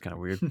thought that was kind of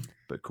weird,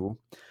 but cool.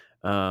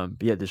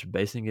 But yeah, just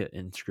basing it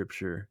in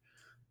Scripture,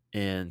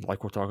 and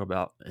like we'll talk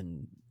about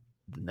in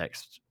the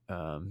next,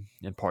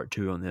 in part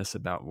 2 on this,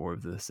 about more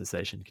of the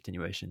cessation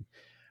continuation,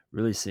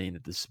 really seeing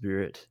that the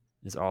Spirit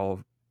is all,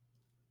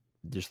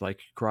 just like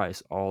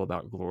Christ, all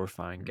about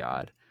glorifying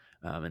God,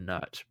 and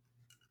not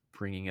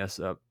bringing us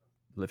up,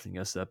 lifting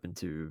us up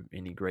into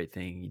any great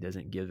thing. He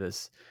doesn't give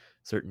us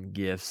certain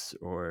gifts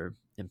or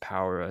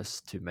empower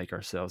us to make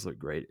ourselves look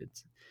great.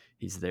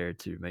 He's there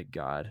to make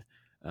God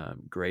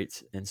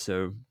great. And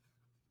so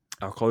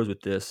I'll close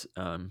with this.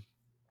 I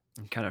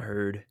kind of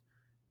heard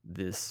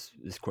this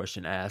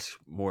question asked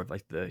more of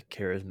like the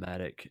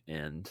charismatic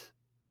and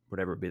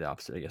whatever would be the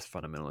opposite, I guess,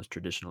 fundamentalist,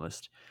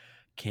 traditionalist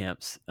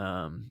camps,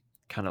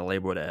 kind of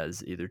labeled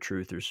as either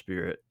truth or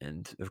spirit.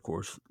 And of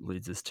course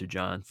leads us to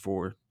John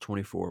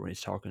 4:24 when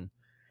he's talking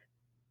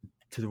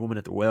to the woman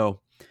at the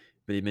well.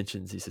 But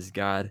he says,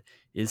 God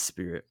is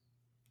spirit.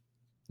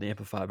 The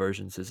Amplified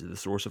Version says, the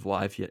source of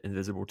life, yet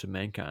invisible to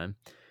mankind.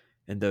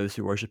 And those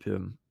who worship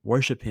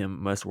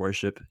him must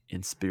worship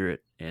in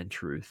spirit and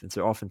truth. And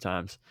so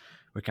oftentimes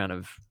we kind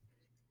of,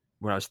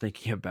 what I was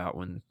thinking about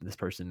when this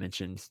person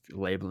mentioned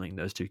labeling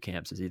those two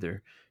camps as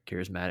either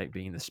charismatic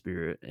being the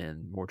spirit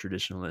and more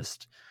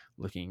traditionalist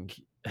looking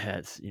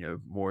at,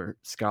 more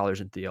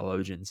scholars and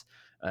theologians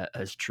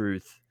as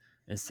truth,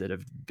 instead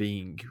of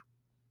being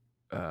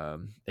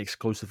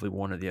exclusively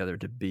one or the other,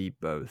 to be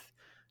both.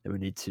 That we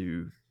need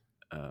to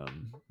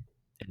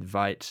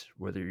invite,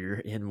 whether you're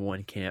in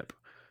one camp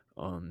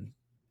on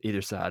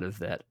either side of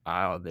that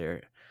aisle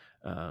there,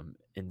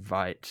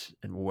 invite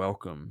and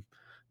welcome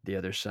the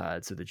other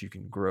side, so that you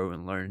can grow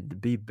and learn to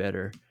be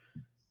better,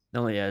 not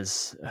only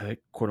as a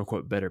quote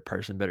unquote better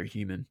person, better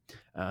human,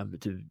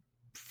 but to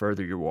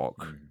further your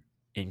walk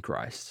in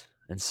Christ.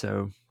 And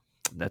so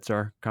that's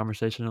our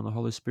conversation on the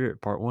Holy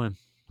Spirit, part 1.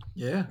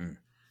 Yeah.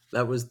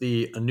 That was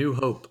A New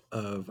Hope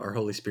of our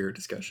Holy Spirit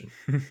discussion.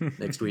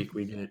 Next week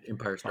we get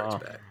Empire Strikes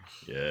Back.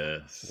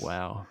 Yes.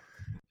 Wow.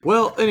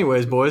 Well,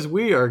 anyways, boys,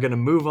 we are going to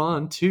move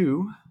on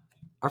to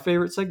our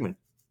favorite segment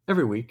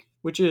every week,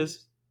 which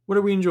is, what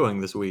are we enjoying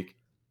this week?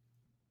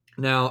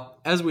 Now,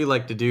 as we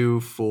like to do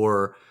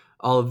for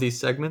all of these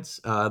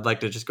segments, I'd like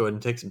to just go ahead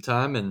and take some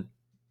time and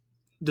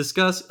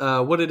discuss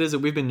what it is that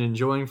we've been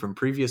enjoying from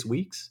previous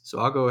weeks. So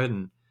I'll go ahead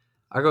and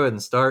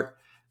start.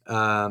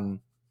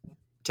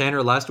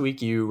 Tanner, last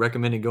week you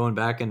recommended going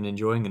back and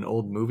enjoying an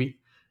old movie.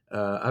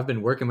 I've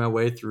been working my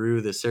way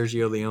through the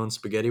Sergio Leone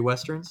spaghetti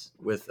westerns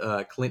with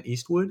Clint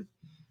Eastwood,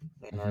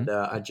 and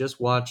I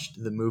just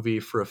watched the movie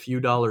For a Few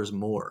Dollars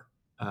More,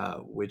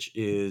 which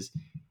is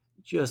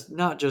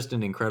not just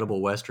an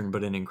incredible western,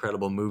 but an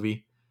incredible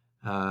movie.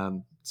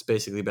 It's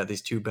basically about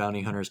these two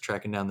bounty hunters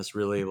tracking down this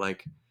really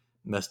like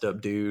messed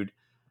up dude.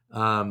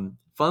 Fun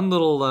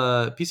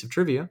little piece of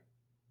trivia.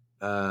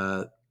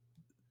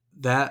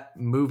 That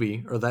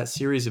movie, or that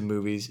series of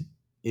movies,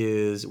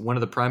 is one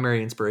of the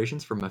primary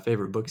inspirations for my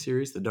favorite book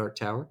series, The Dark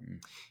Tower.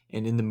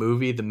 And in the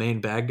movie, the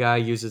main bad guy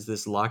uses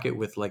this locket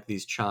with like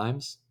these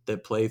chimes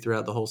that play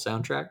throughout the whole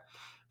soundtrack.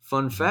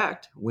 Fun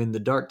fact, when the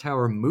Dark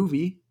Tower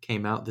movie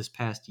came out this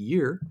past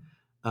year,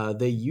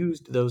 they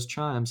used those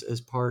chimes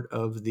as part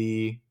of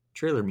the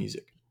trailer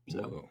music.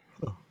 So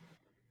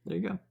there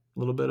you go. A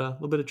little bit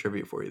of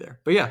trivia for you there.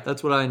 But yeah,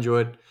 that's what I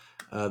enjoyed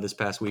this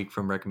past week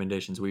from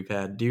recommendations we've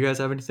had. Do you guys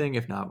have anything?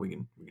 If not, we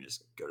can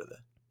just go to the...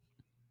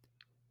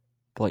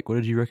 Blake, what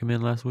did you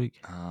recommend last week?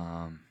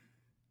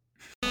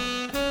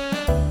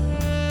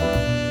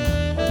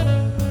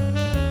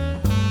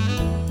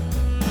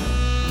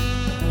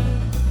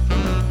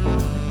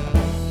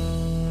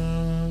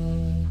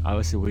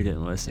 so we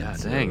didn't listen. Yeah,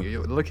 so- dang!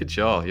 Look at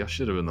y'all. Y'all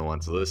should have been the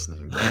ones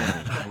listening.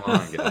 Dang, come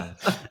on,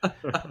 guys.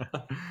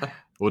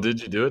 Well,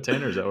 did you do it,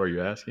 Tanner? Is that what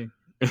you're asking?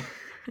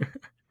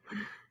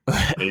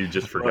 And you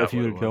just Well, forgot if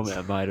you what would it told me,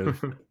 was. I might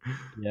have.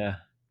 Yeah.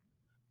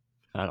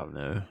 I don't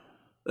know.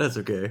 That's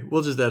okay.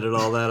 We'll just edit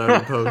all that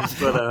out in post.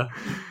 But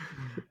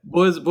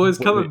boys,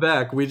 coming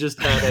back. We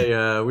just had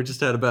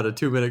about a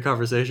 2-minute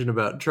conversation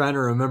about trying to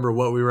remember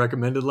what we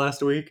recommended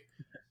last week.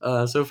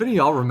 So if any of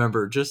y'all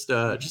remember, just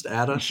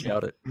add us.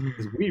 Shout it.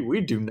 'Cause we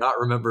do not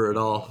remember at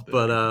all.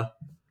 But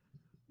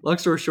long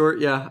story short,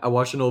 yeah, I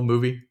watched an old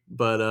movie.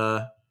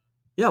 But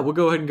yeah, we'll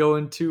go ahead and go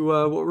into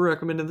what we're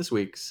recommending this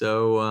week.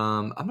 So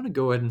I'm gonna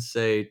go ahead and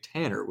say,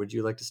 Tanner, would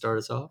you like to start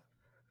us off?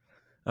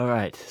 All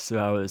right. So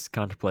I was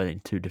contemplating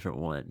 2 different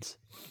ones,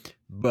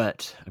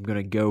 but I'm going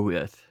to go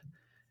with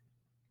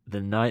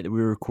the night that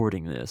we were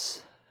recording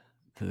this,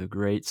 the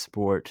great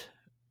sport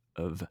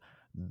of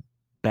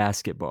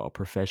basketball,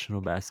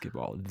 professional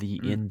basketball, the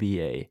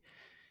NBA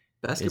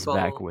Basketball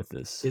is back with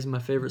us. is my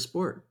favorite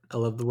sport. I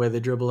love the way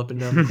they dribble up and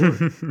down the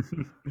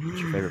court.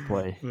 What's your favorite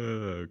play?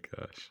 Oh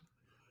gosh.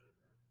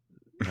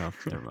 No,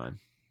 never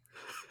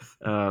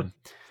mind.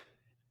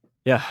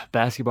 Yeah,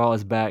 basketball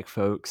is back,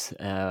 folks.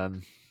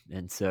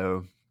 And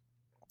so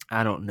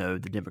I don't know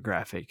the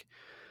demographic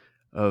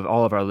of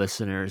all of our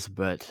listeners,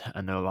 but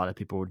I know a lot of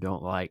people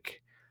don't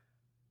like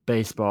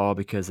baseball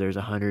because there's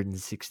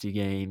 160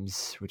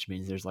 games, which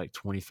means there's like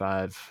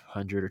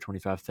 2,500 or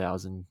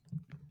 25,000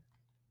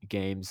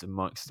 games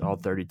amongst all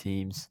 30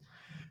 teams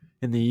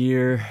in the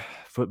year.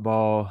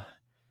 Football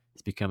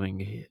is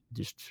becoming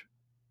just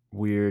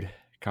weird.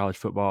 College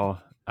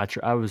football. I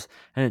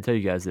didn't tell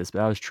you guys this, but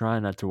I was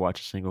trying not to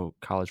watch a single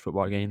college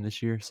football game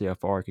this year, see how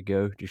far I could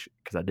go, just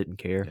because I didn't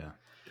care.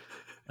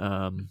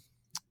 Yeah.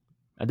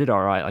 I did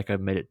all right. Like I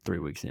made it 3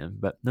 weeks in,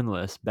 but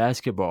nonetheless,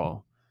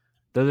 basketball.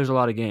 Though there's a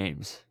lot of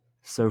games,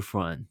 so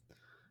fun.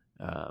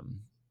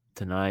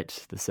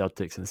 Tonight, the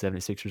Celtics and the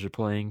 76ers are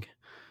playing.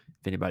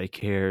 If anybody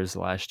cares,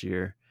 last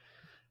year,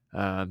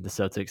 the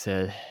Celtics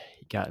had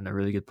gotten a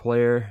really good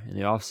player in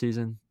the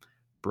offseason,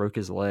 broke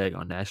his leg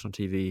on national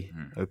TV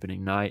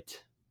opening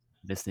night,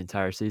 missed the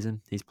entire season.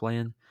 He's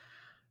playing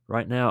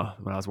right now.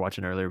 When I was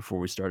watching earlier before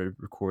we started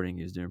recording,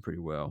 he was doing pretty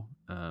well.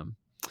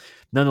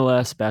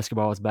 Nonetheless,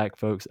 basketball is back,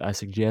 folks. I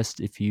suggest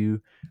if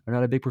you are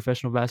not a big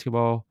professional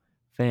basketball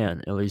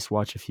fan, at least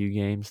watch a few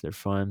games. They're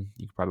fun.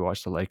 You can probably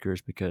watch the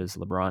Lakers because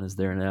LeBron is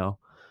there now.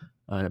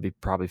 It'll be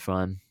probably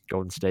fun.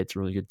 Golden State's a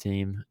really good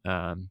team.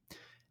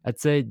 I'd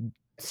say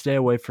stay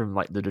away from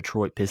like the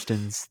Detroit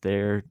Pistons.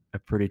 They're a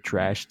pretty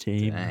trash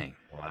team. Dang!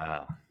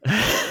 Wow.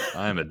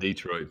 I am a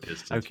Detroit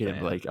Pistons I'm kidding,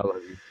 fan. Blake. I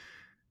love you.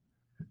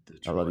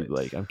 I love you,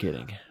 Blake. I'm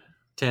kidding.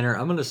 Tanner,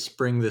 I'm going to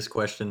spring this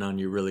question on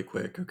you really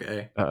quick,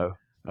 okay? Uh-oh.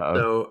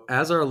 So,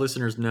 as our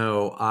listeners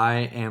know, I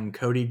am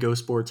Cody Go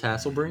Sports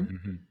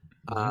Hasselbring,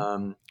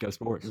 Go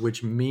Sports.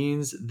 which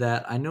means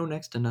that I know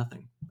next to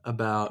nothing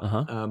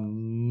about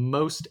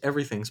most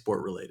everything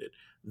sport related.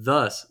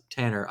 Thus,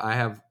 Tanner, I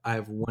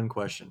have one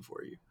question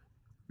for you.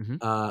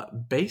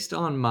 Based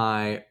on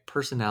my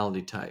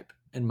personality type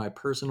and my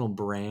personal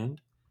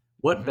brand,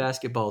 what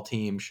basketball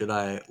team should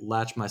I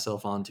latch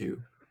myself onto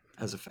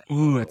as a fan?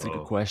 Ooh, that's a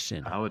good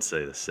question. I would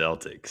say the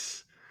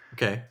Celtics.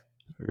 Okay.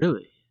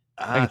 Really?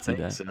 I can see think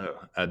that.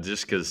 so.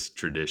 Just because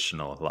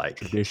traditional, like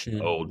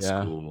Tradition, old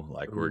yeah. school,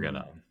 like we're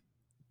gonna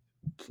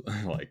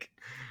like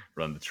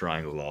run the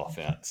triangle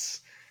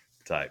offense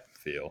type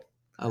feel,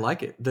 I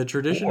like it. The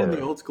tradition and the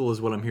Or- old school is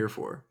what I'm here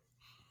for.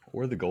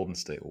 or the Golden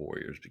State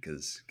Warriors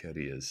because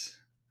Cody is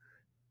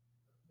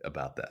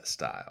about that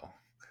style,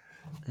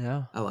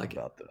 Yeah. I like it.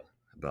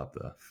 about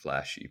the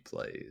flashy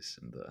plays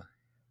and the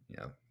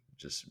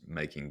just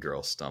making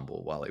girls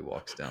stumble while he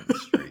walks down the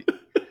street.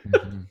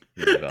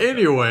 He's about that.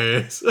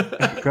 Anyways.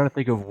 I'm trying to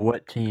think of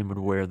what team would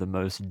wear the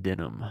most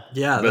denim.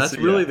 Yeah, that's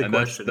really the and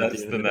question. at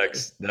That's the the end of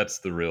next. That's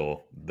the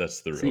real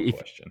See, if-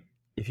 question.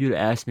 If you'd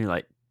asked me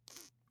like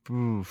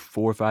 4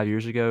 or 5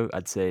 years ago,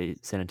 I'd say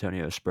San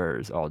Antonio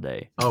Spurs all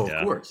day. Oh,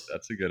 Yeah, of course.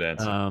 That's a good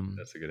answer. Um,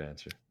 That's a good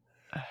answer.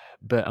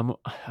 But I'm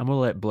gonna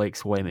let Blake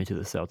sway me to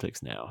the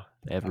Celtics now.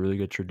 They have a really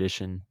good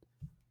tradition,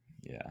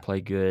 Yeah.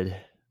 play good,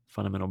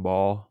 fundamental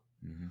ball.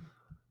 hmm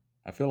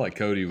I feel like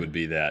Cody would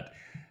be that.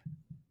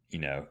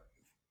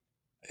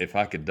 If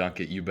I could dunk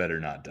it, you better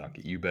not dunk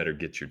it. You better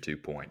get your 2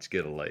 points.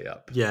 Get a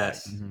layup.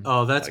 Yes. Like,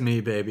 Oh, that's like-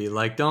 me, baby.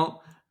 Like, don't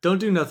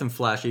do nothing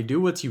flashy.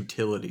 Do what's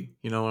utility.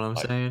 You know what I'm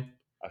Like- saying?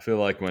 I feel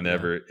like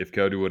if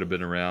Cody would have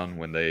been around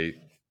when they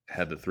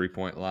had the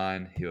 3-point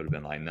line, he would have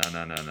been like, no.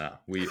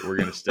 We're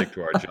gonna stick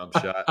to our jump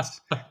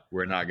shots.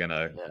 We're not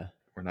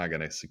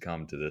gonna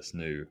succumb to this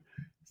new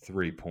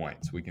 3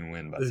 points. We can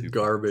win by This 2 points.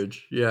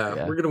 garbage. Yeah,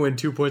 Yeah. we're gonna win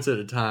 2 points at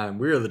a time.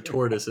 We are the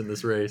tortoise in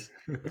this race,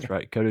 That's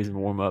right. Cody's in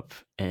warm up,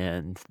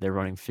 and they're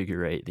running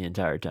figure 8 the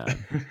entire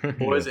time.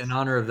 boys. Yes. In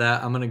honor of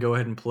that, I'm gonna go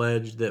ahead and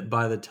pledge that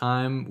by the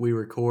time we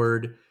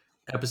record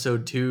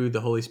episode 2, the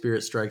Holy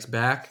Spirit Strikes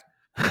Back,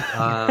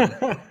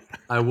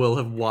 I will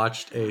have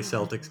watched a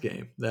Celtics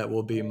game. That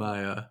will be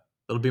my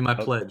that'll be my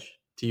pledge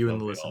to you and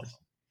the That'll be listeners. awesome.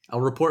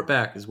 I'll report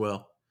back as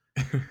well.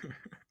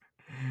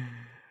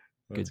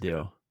 Good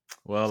deal.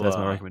 Well, So that's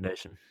my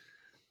recommendation.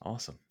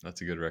 Awesome.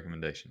 That's a good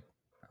recommendation.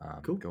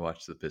 Cool. Go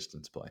watch the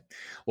Pistons play.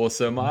 Well,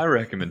 so my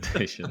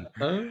recommendation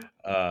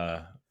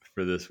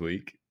for this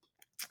week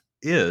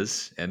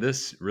is, and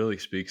this really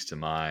speaks to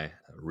my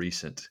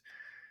recent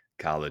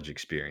college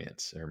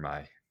experience or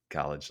my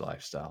college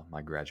lifestyle,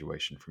 my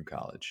graduation from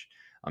college.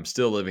 I'm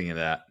still living in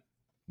that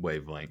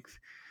wavelength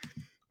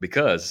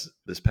because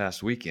this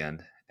past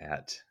weekend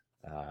at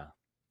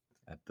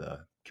the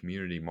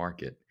community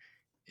market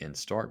in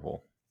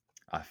Starkville,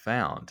 I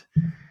found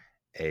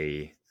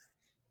a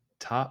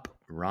Top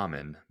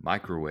Ramen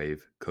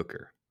microwave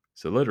cooker.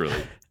 So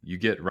literally, you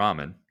get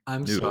ramen.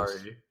 I'm noodles.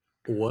 sorry.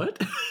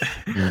 What?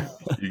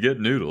 You get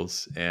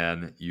noodles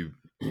and you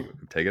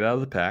take it out of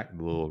the pack,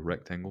 the little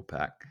rectangle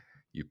pack.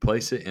 You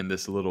place it in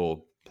this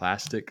little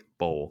plastic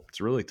bowl.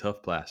 It's really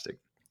tough plastic.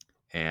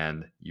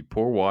 And you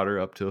pour water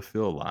up to a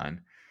fill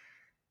line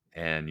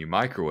and you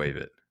microwave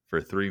it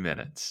for 3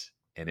 minutes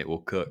and it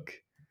will cook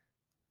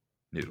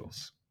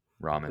noodles,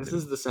 ramen This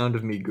noodles. is the sound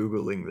of me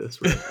Googling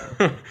this right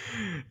now.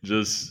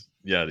 Just,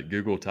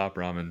 Google Top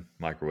Ramen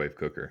microwave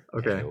cooker.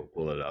 Okay. And it will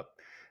pull it up.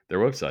 Their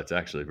website's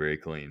actually very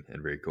clean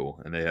and very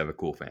cool, and they have a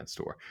cool fan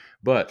store.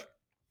 But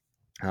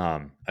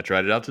I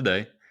tried it out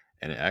today,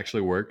 and it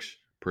actually works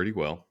pretty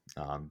well.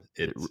 Go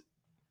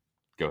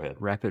ahead.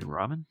 Rapid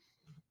ramen?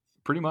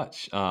 Pretty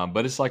much,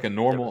 but it's like a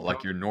normal,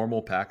 like your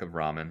normal pack of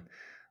ramen.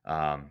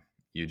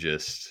 You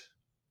just,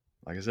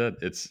 like I said,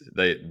 it's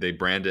they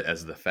brand it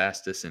as the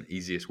fastest and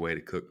easiest way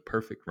to cook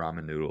perfect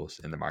ramen noodles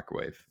in the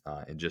microwave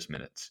in just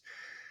minutes.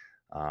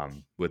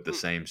 With the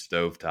same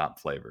stovetop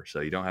flavor, so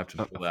you don't have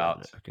to pull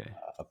out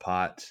a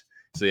pot.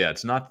 So yeah,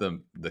 it's not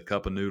the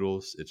cup of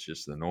noodles; it's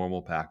just the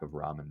normal pack of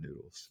ramen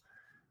noodles.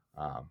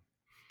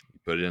 You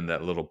put it in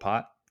that little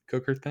pot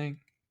cooker thing,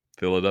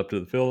 fill it up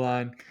to the fill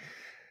line,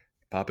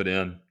 pop it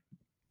in,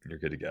 you're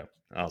good to go.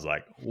 I was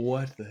like,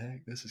 "What the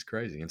heck? This is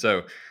crazy!" And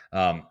so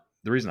the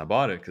reason I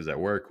bought it because at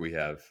work we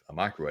have a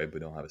microwave, we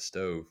don't have a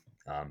stove,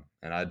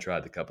 and I'd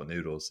tried the cup of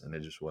noodles and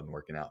it just wasn't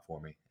working out for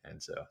me.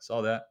 And so I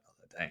saw that, I was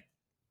like, "Dang,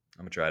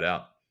 I'm gonna try it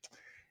out,"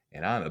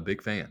 and I'm a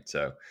big fan.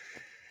 So,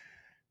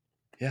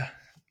 yeah,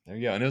 there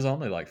you go. And it was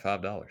only like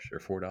 $5 or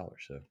 $4.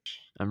 So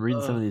I'm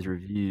reading some of these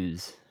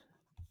reviews.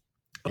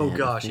 Oh and I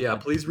gosh, think yeah. I-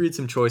 Please read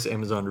some choice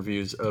Amazon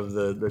reviews of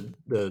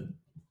the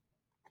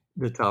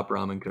top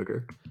ramen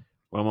cooker.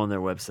 Well, I'm on their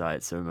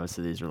website, so most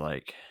of these are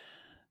like,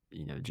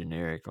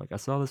 generic. Like I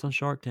saw this on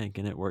Shark Tank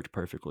and it worked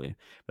perfectly.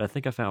 But I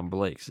think I found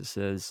Blake's. It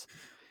says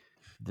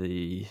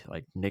the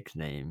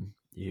nickname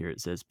here. It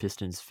says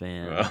Pistons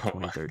fan Oh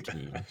my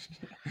 2013, gosh.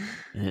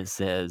 and it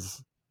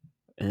says,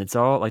 and it's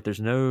all like there's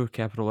no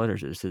capital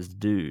letters. It says,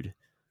 "Dude,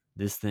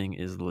 this thing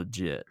is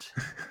legit.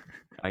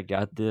 I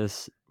got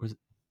this." Was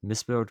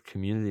misspelled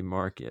community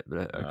market,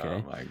 but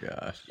okay. Oh my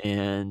gosh.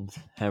 And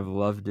have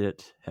loved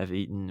it. Have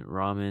eaten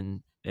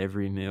ramen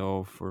every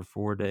meal for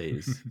 4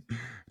 days.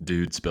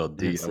 Dude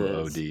spelled And it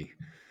DOOD.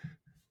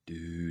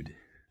 Dude.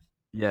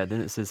 Yeah,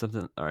 then it says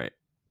something. All right.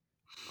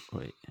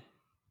 Wait.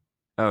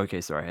 Oh,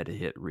 okay. Sorry. I had to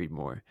hit read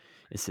more.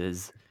 It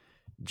says,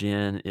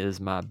 Jen is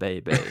my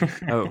baby.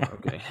 Oh,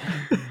 okay.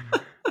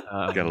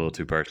 Got a little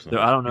too personal.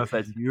 So I don't know if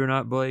that's you or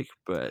not, Blake,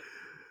 but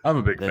I'm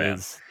a big that fan.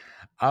 is.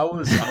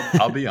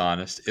 I'll be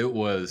honest. It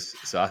was,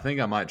 so I think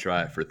I might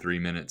try it for 3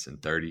 minutes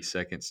and 30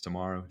 seconds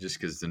tomorrow, just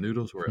because the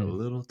noodles were a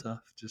little tough,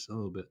 just a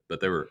little bit,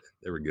 but they were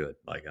good.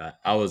 Like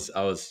I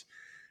was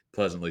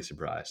pleasantly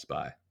surprised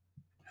by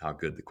how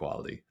good the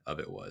quality of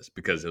it was,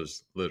 because it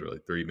was literally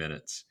 3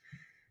 minutes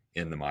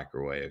in the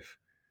microwave,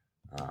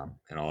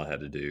 and all I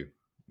had to do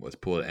was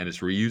pull it, and it's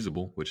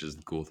reusable, which is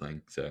the cool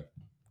thing. So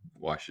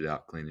wash it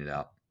out, clean it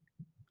out.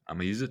 I'm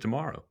gonna use it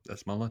tomorrow.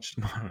 That's my lunch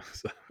tomorrow.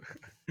 So.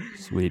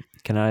 Sweet.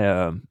 Can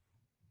I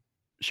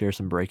share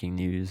some breaking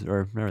news,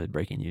 or not really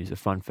breaking news, a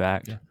fun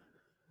fact? Yeah.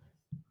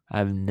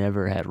 I've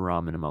never had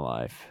ramen in my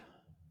life.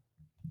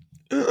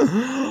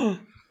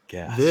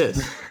 Gasp.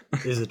 This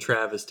is a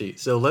travesty.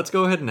 So let's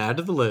go ahead and add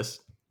to the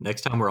list.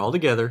 Next time we're all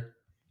together,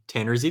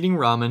 Tanner's eating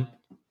ramen,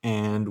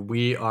 and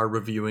we are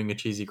reviewing a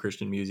cheesy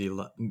Christian movie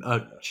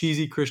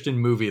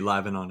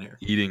live and on air.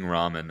 Eating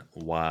ramen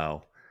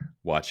while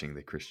watching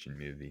the Christian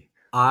movie.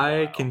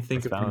 I can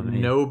think That's fine of with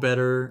me. no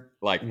better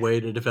Like, way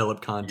to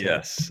develop content.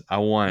 yes, I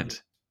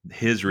want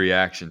his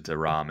reaction to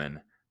ramen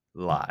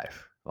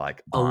live,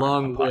 like on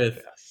Along a with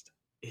podcast.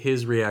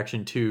 his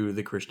reaction to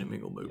the Christian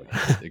Mingle movie.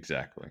 Yes,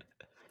 exactly.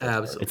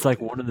 Absolutely. It's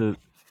like one of the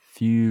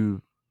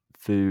few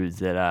foods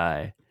that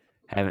I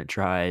haven't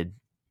tried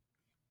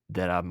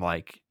that I'm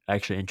like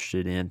actually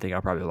interested in. Think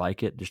I'll probably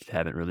like it, just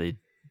haven't really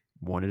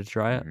wanted to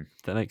try it. Mhm.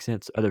 If that makes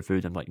sense. Other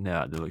foods, I'm like,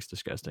 no, that looks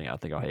disgusting. I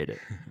think I'll hate it.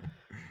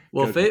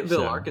 Well, Good.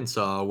 Fayetteville, So-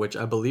 Arkansas, which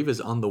I believe is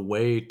on the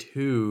way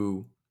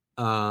to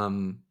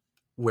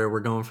where we're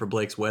going for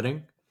Blake's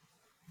wedding,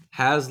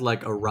 has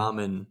like a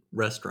ramen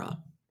restaurant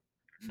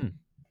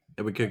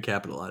that we could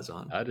capitalize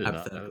on. I did not know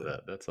hypothetically,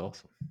 that. That's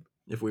awesome.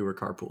 if we were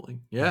carpooling.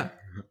 Yeah.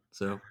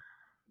 So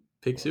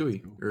Pig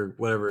Suey or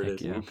whatever it Heck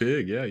is. yeah. Woo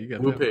pig, yeah, you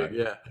got Woo that Pig, right.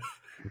 yeah.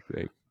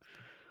 Great.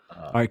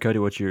 All right, Cody,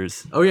 what's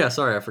yours? Oh yeah,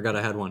 sorry, I forgot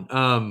I had one.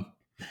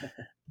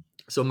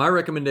 So my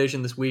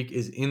recommendation this week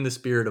is in the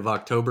spirit of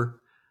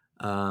October.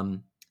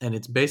 And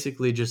it's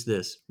basically just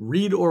this: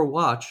 read or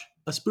watch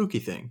a spooky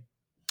thing.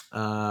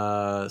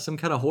 Some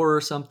kind of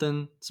horror,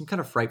 something, some kind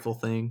of frightful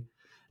thing.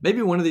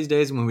 Maybe one of these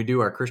days when we do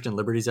our Christian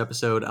Liberties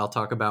episode, I'll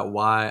talk about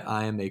why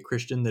I am a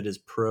Christian that is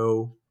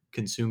pro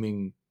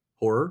consuming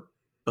horror,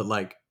 but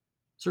like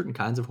certain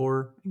kinds of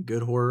horror and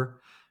good horror.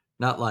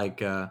 Not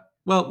like, well,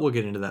 we'll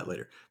get into that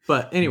later.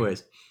 But,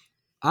 anyways,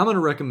 I'm going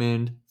to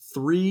recommend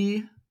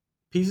 3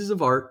 pieces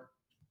of art,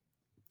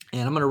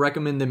 and I'm going to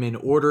recommend them in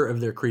order of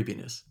their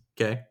creepiness.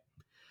 Okay.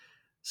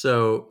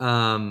 So,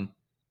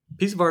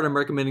 piece of art I'm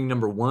recommending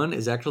number 1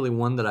 is actually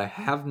one that I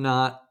have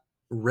not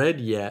read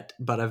yet,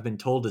 but I've been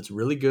told it's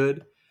really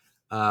good.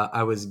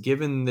 I was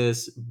given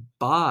this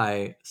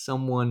by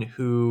someone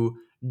who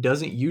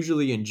doesn't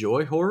usually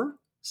enjoy horror,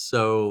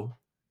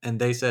 and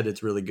they said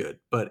it's really good.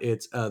 But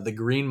it's The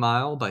Green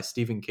Mile by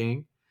Stephen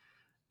King.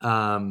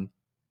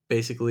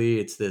 Basically,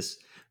 it's this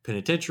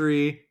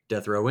penitentiary,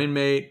 death row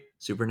inmate,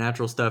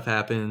 supernatural stuff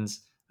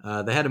happens.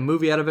 They had a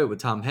movie out of it with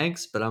Tom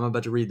Hanks, but I'm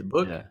about to read the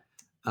book. Yeah.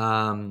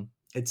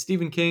 It's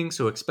Stephen King,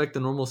 so expect the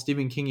normal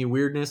Stephen King-y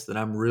weirdness that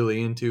I'm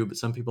really into, but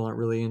some people aren't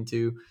really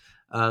into.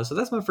 So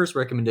that's my first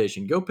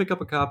recommendation. Go pick up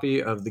a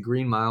copy of The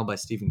Green Mile by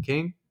Stephen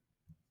King.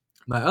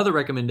 My other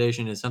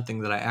recommendation is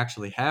something that I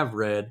actually have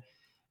read,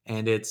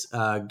 and it's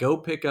go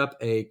pick up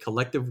a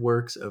collective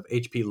works of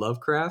H.P.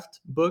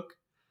 Lovecraft book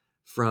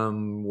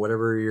from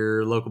whatever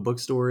your local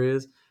bookstore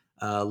is.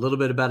 A little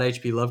bit about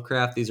H.P.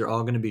 Lovecraft. These are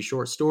all going to be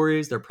short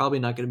stories. They're probably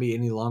not going to be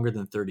any longer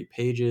than 30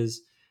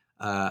 pages.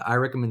 I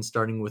recommend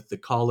starting with The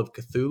Call of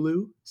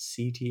Cthulhu,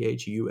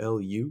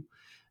 Cthulu.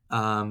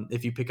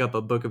 If you pick up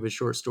a book of his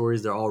short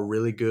stories, they're all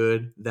really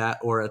good. That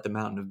or At the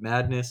Mountain of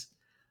Madness.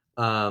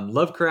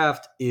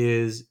 Lovecraft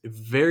is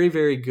very,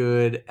 very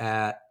good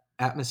at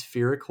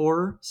atmospheric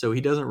horror. So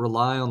he doesn't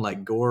rely on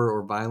like gore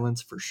or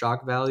violence for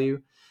shock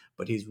value,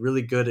 but he's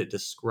really good at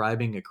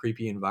describing a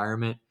creepy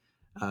environment.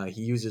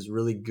 He uses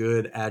really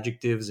good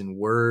adjectives and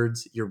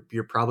words.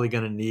 You're probably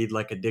going to need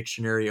like a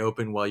dictionary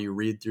open while you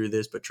read through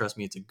this, but trust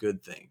me, it's a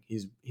good thing.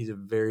 He's a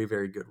very,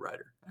 very good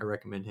writer. I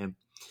recommend him.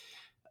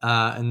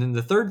 And then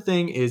the third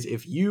thing is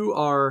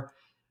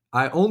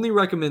I only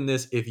recommend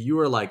this if you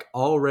are like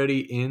already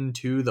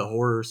into the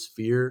horror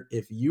sphere.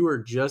 If you are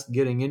just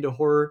getting into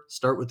horror,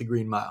 start with The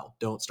Green Mile.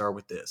 Don't start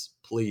with this.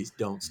 Please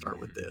don't start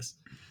with this.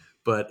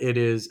 But it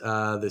is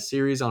the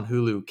series on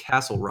Hulu,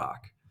 Castle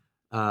Rock,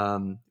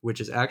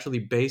 which is actually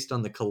based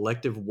on the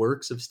collective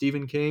works of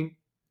Stephen King.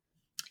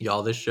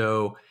 Y'all, this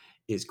show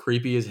is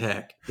creepy as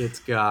heck. It's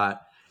got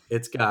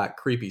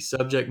creepy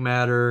subject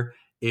matter.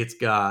 It's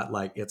got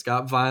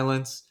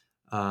violence.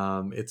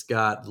 It's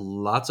got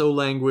lots of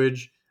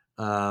language.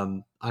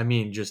 I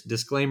mean, just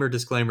disclaimer.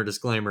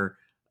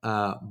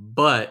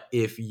 But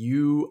if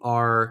you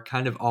are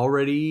kind of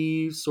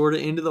already sort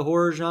of into the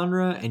horror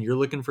genre and you're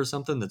looking for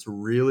something that's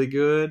really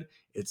good,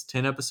 it's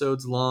 10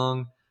 episodes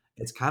long.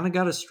 It's kind of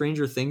got a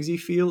Stranger Thingsy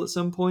feel at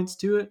some points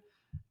to it.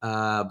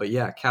 But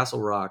yeah,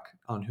 Castle Rock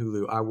on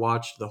Hulu. I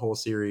watched the whole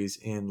series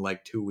in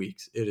like 2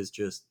 weeks.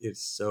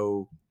 It's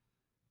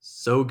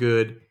so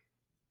good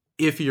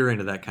if you're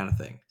into that kind of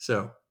thing.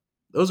 So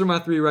those are my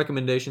 3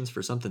 recommendations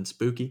for something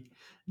spooky.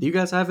 Do you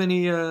guys have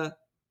any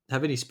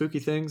spooky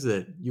things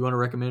that you want to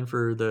recommend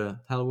for the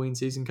Halloween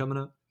season coming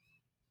up?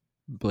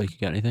 Blake, you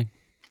got anything?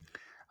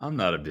 I'm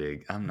not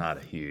a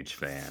huge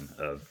fan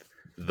of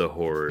the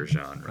horror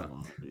genre,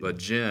 but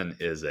Jen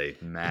is a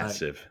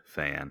massive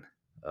fan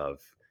of.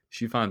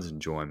 She finds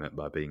enjoyment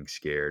by being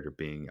scared or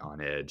being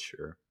on edge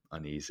or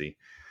uneasy.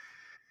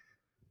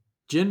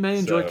 Jen may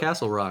enjoy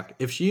Castle Rock.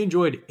 If she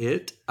enjoyed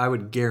it, I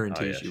would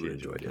guarantee she would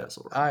enjoy it.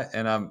 Castle Rock.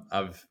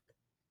 I've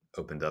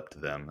opened up to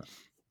them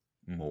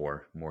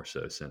more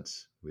so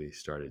since we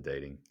started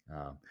dating.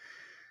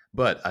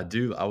 But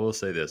I will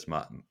say this,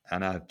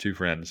 and I have 2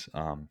 friends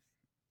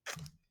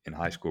in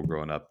high school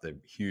growing up. They're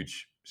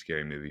huge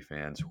scary movie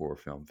fans, horror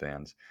film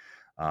fans.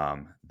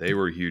 They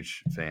were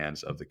huge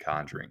fans of The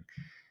Conjuring,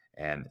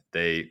 and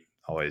they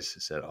always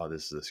said, "Oh,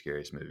 this is the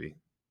scariest movie.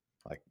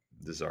 Like,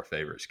 this is our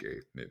favorite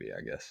scary movie,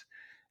 I guess."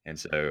 And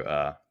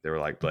so they were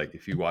like, "Blake,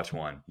 if you watch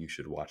one, you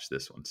should watch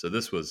this one." So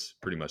this was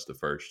pretty much the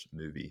first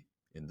movie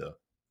in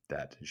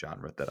that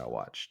genre that I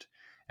watched,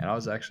 and I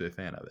was actually a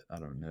fan of it. I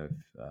don't know if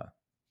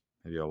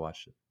have y'all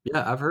watched it?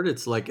 Yeah, I've heard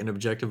it's like an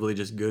objectively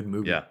just good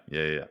movie.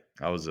 Yeah.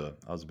 I was a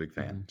big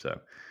fan.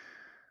 So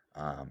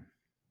I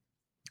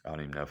don't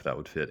even know if that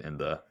would fit in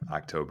the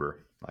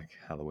October like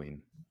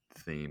Halloween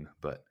theme,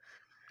 but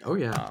oh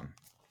yeah,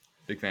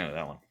 big fan of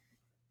that one.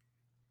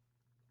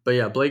 But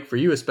yeah, Blake, for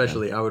you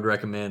especially, I would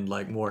recommend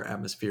like more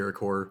atmospheric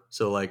horror.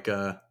 So like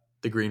The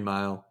Green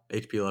Mile,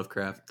 H.P.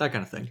 Lovecraft, that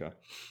kind of thing. Okay.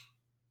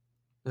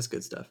 That's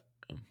good stuff.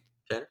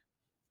 Tanner?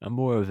 I'm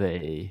more of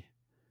a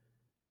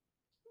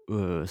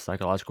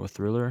psychological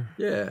thriller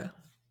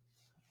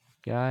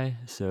guy.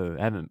 So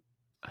I haven't,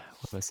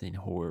 what have I seen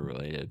horror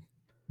related?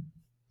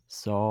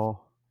 Saw.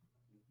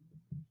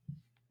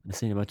 I've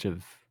seen a bunch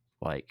of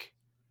like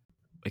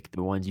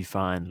the ones you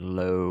find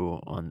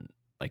low on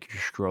like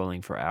you're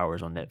scrolling for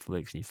hours on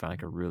Netflix and you find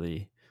like a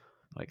really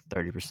like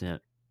 30%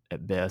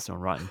 at best on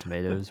Rotten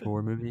Tomatoes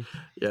horror movie.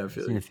 Yeah, I I've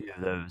feel seen a you. few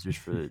of those just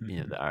for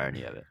the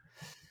irony of it.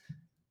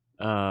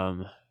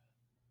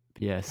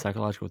 Yeah,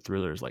 psychological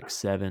thrillers like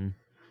Seven,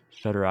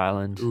 Shutter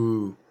Island.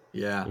 Ooh,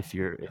 yeah. If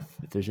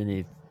there's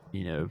any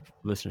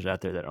listeners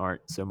out there that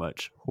aren't so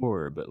much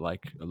horror but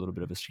like a little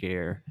bit of a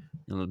scare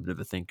and a little bit of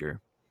a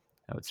thinker,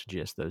 I would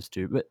suggest those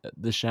two. But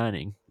The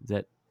Shining,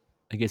 I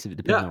guess it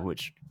depends Yeah. on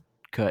which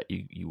cut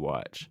you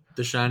watch.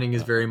 The Shining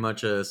is very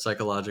much a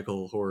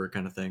psychological horror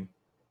kind of thing.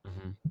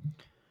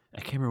 I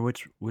can't remember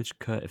which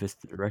cut, if it's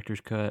the director's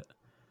cut,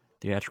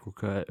 theatrical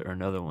cut, or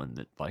another one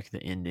that like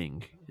the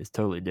ending is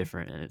totally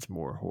different and it's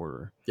more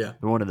horror. Yeah.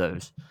 But one of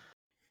those.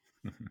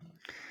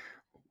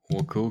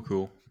 Well,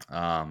 cool.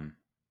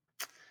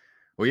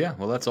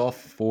 Well, that's all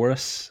for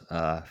us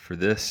for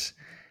this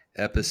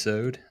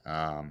episode.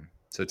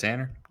 So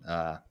Tanner,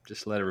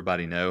 just let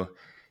everybody know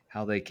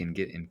how they can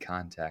get in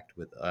contact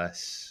with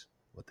us,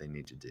 what they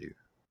need to do.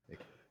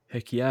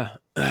 Heck yeah.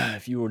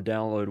 If you will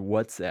download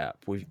WhatsApp,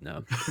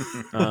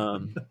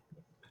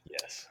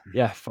 Yes.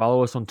 Yeah,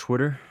 follow us on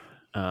Twitter.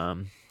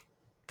 To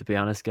be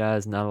honest,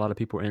 guys, not a lot of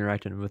people are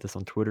interacting with us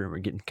on Twitter, and we're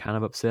getting kind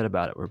of upset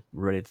about it. We're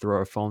ready to throw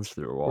our phones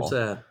through a wall. We're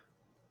sad.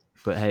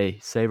 But hey,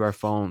 save our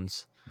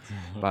phones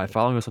by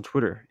following us on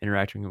Twitter,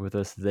 interacting with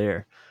us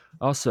there.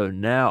 Also,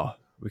 now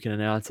we can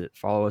announce it.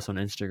 Follow us on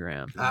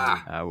Instagram.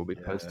 We'll be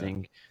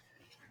posting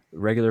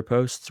regular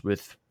posts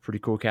with pretty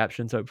cool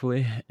captions,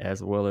 hopefully,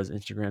 as well as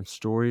Instagram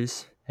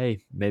stories.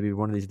 Hey, maybe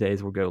one of these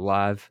days we'll go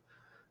live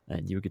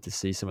and you'll get to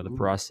see some of the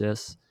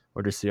process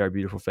or just see our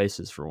beautiful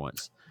faces for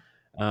once.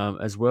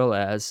 As well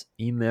as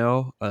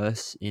email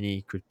us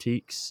any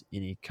critiques,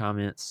 any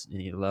comments,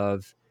 any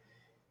love.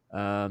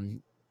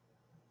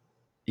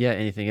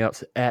 Anything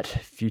else at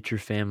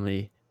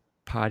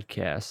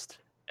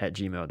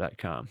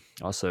futurefamilypodcast@gmail.com.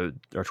 Also,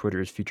 our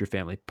Twitter is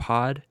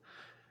futurefamilypod,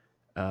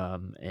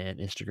 and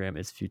Instagram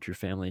is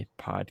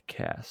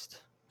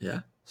futurefamilypodcast.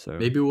 Yeah. So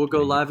Maybe we'll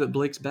go live at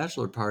Blake's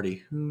bachelor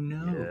party. Who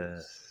knows?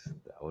 Yes,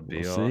 that would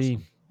be We'll awesome. see.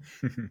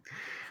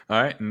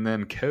 All right, and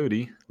then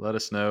Cody, let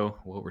us know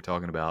what we're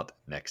talking about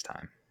next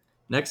time.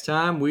 Next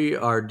time we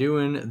are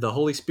doing the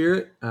Holy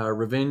Spirit,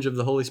 Revenge of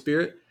the Holy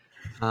Spirit.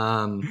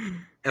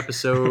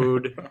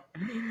 Episode,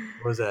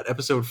 what was that?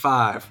 Episode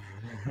 5.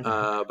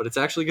 But it's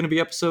actually going to be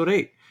episode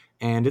 8.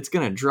 And it's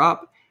going to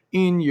drop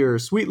in your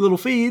sweet little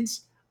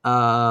feeds.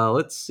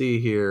 Let's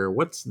see here.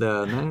 What's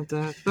the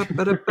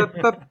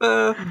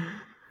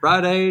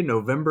Friday,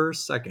 November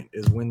 2nd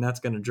is when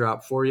that's going to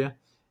drop for you.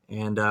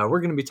 And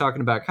we're going to be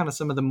talking about kind of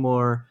some of the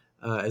more,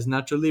 as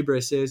Nacho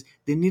Libre says,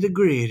 the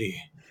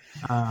nitty-gritty,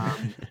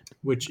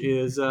 which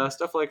is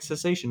stuff like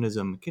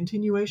cessationism,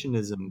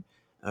 continuationism,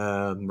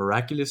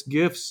 miraculous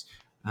gifts,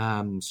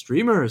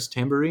 streamers,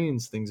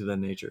 tambourines, things of that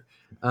nature.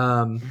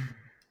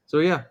 So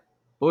yeah,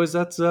 boys,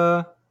 that's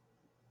about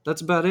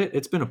it.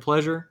 It's been a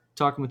pleasure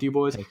talking with you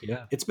boys. Heck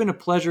yeah. It's been a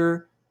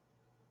pleasure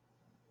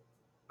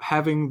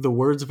having the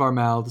words of our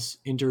mouths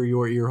enter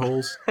your ear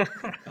holes,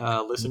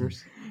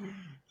 listeners.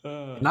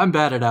 And I'm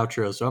bad at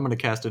outros, so I'm going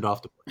to cast it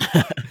off.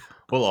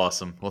 Well,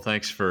 awesome. Well,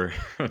 thanks for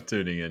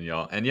tuning in,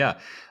 y'all. And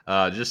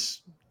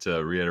just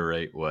to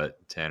reiterate what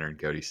Tanner and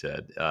Cody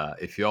said,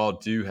 if y'all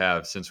do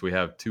have, since we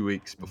have 2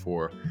 weeks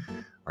before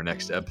our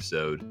next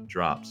episode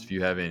drops, if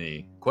you have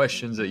any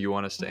questions that you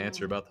want us to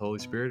answer about the Holy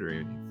Spirit or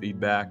any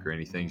feedback or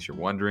any things you're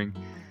wondering,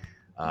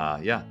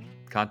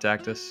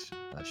 contact us,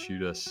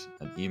 shoot us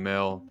an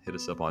email, hit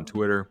us up on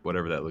Twitter,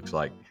 whatever that looks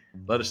like.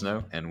 Let us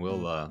know, and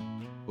we'll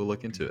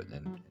look into it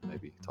and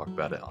maybe talk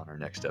about it on our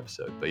next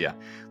episode. But yeah,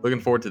 looking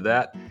forward to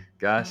that,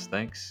 guys.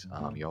 Thanks.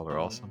 Y'all are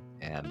awesome.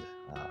 And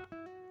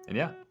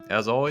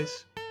as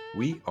always,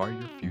 we are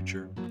your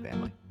future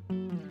family.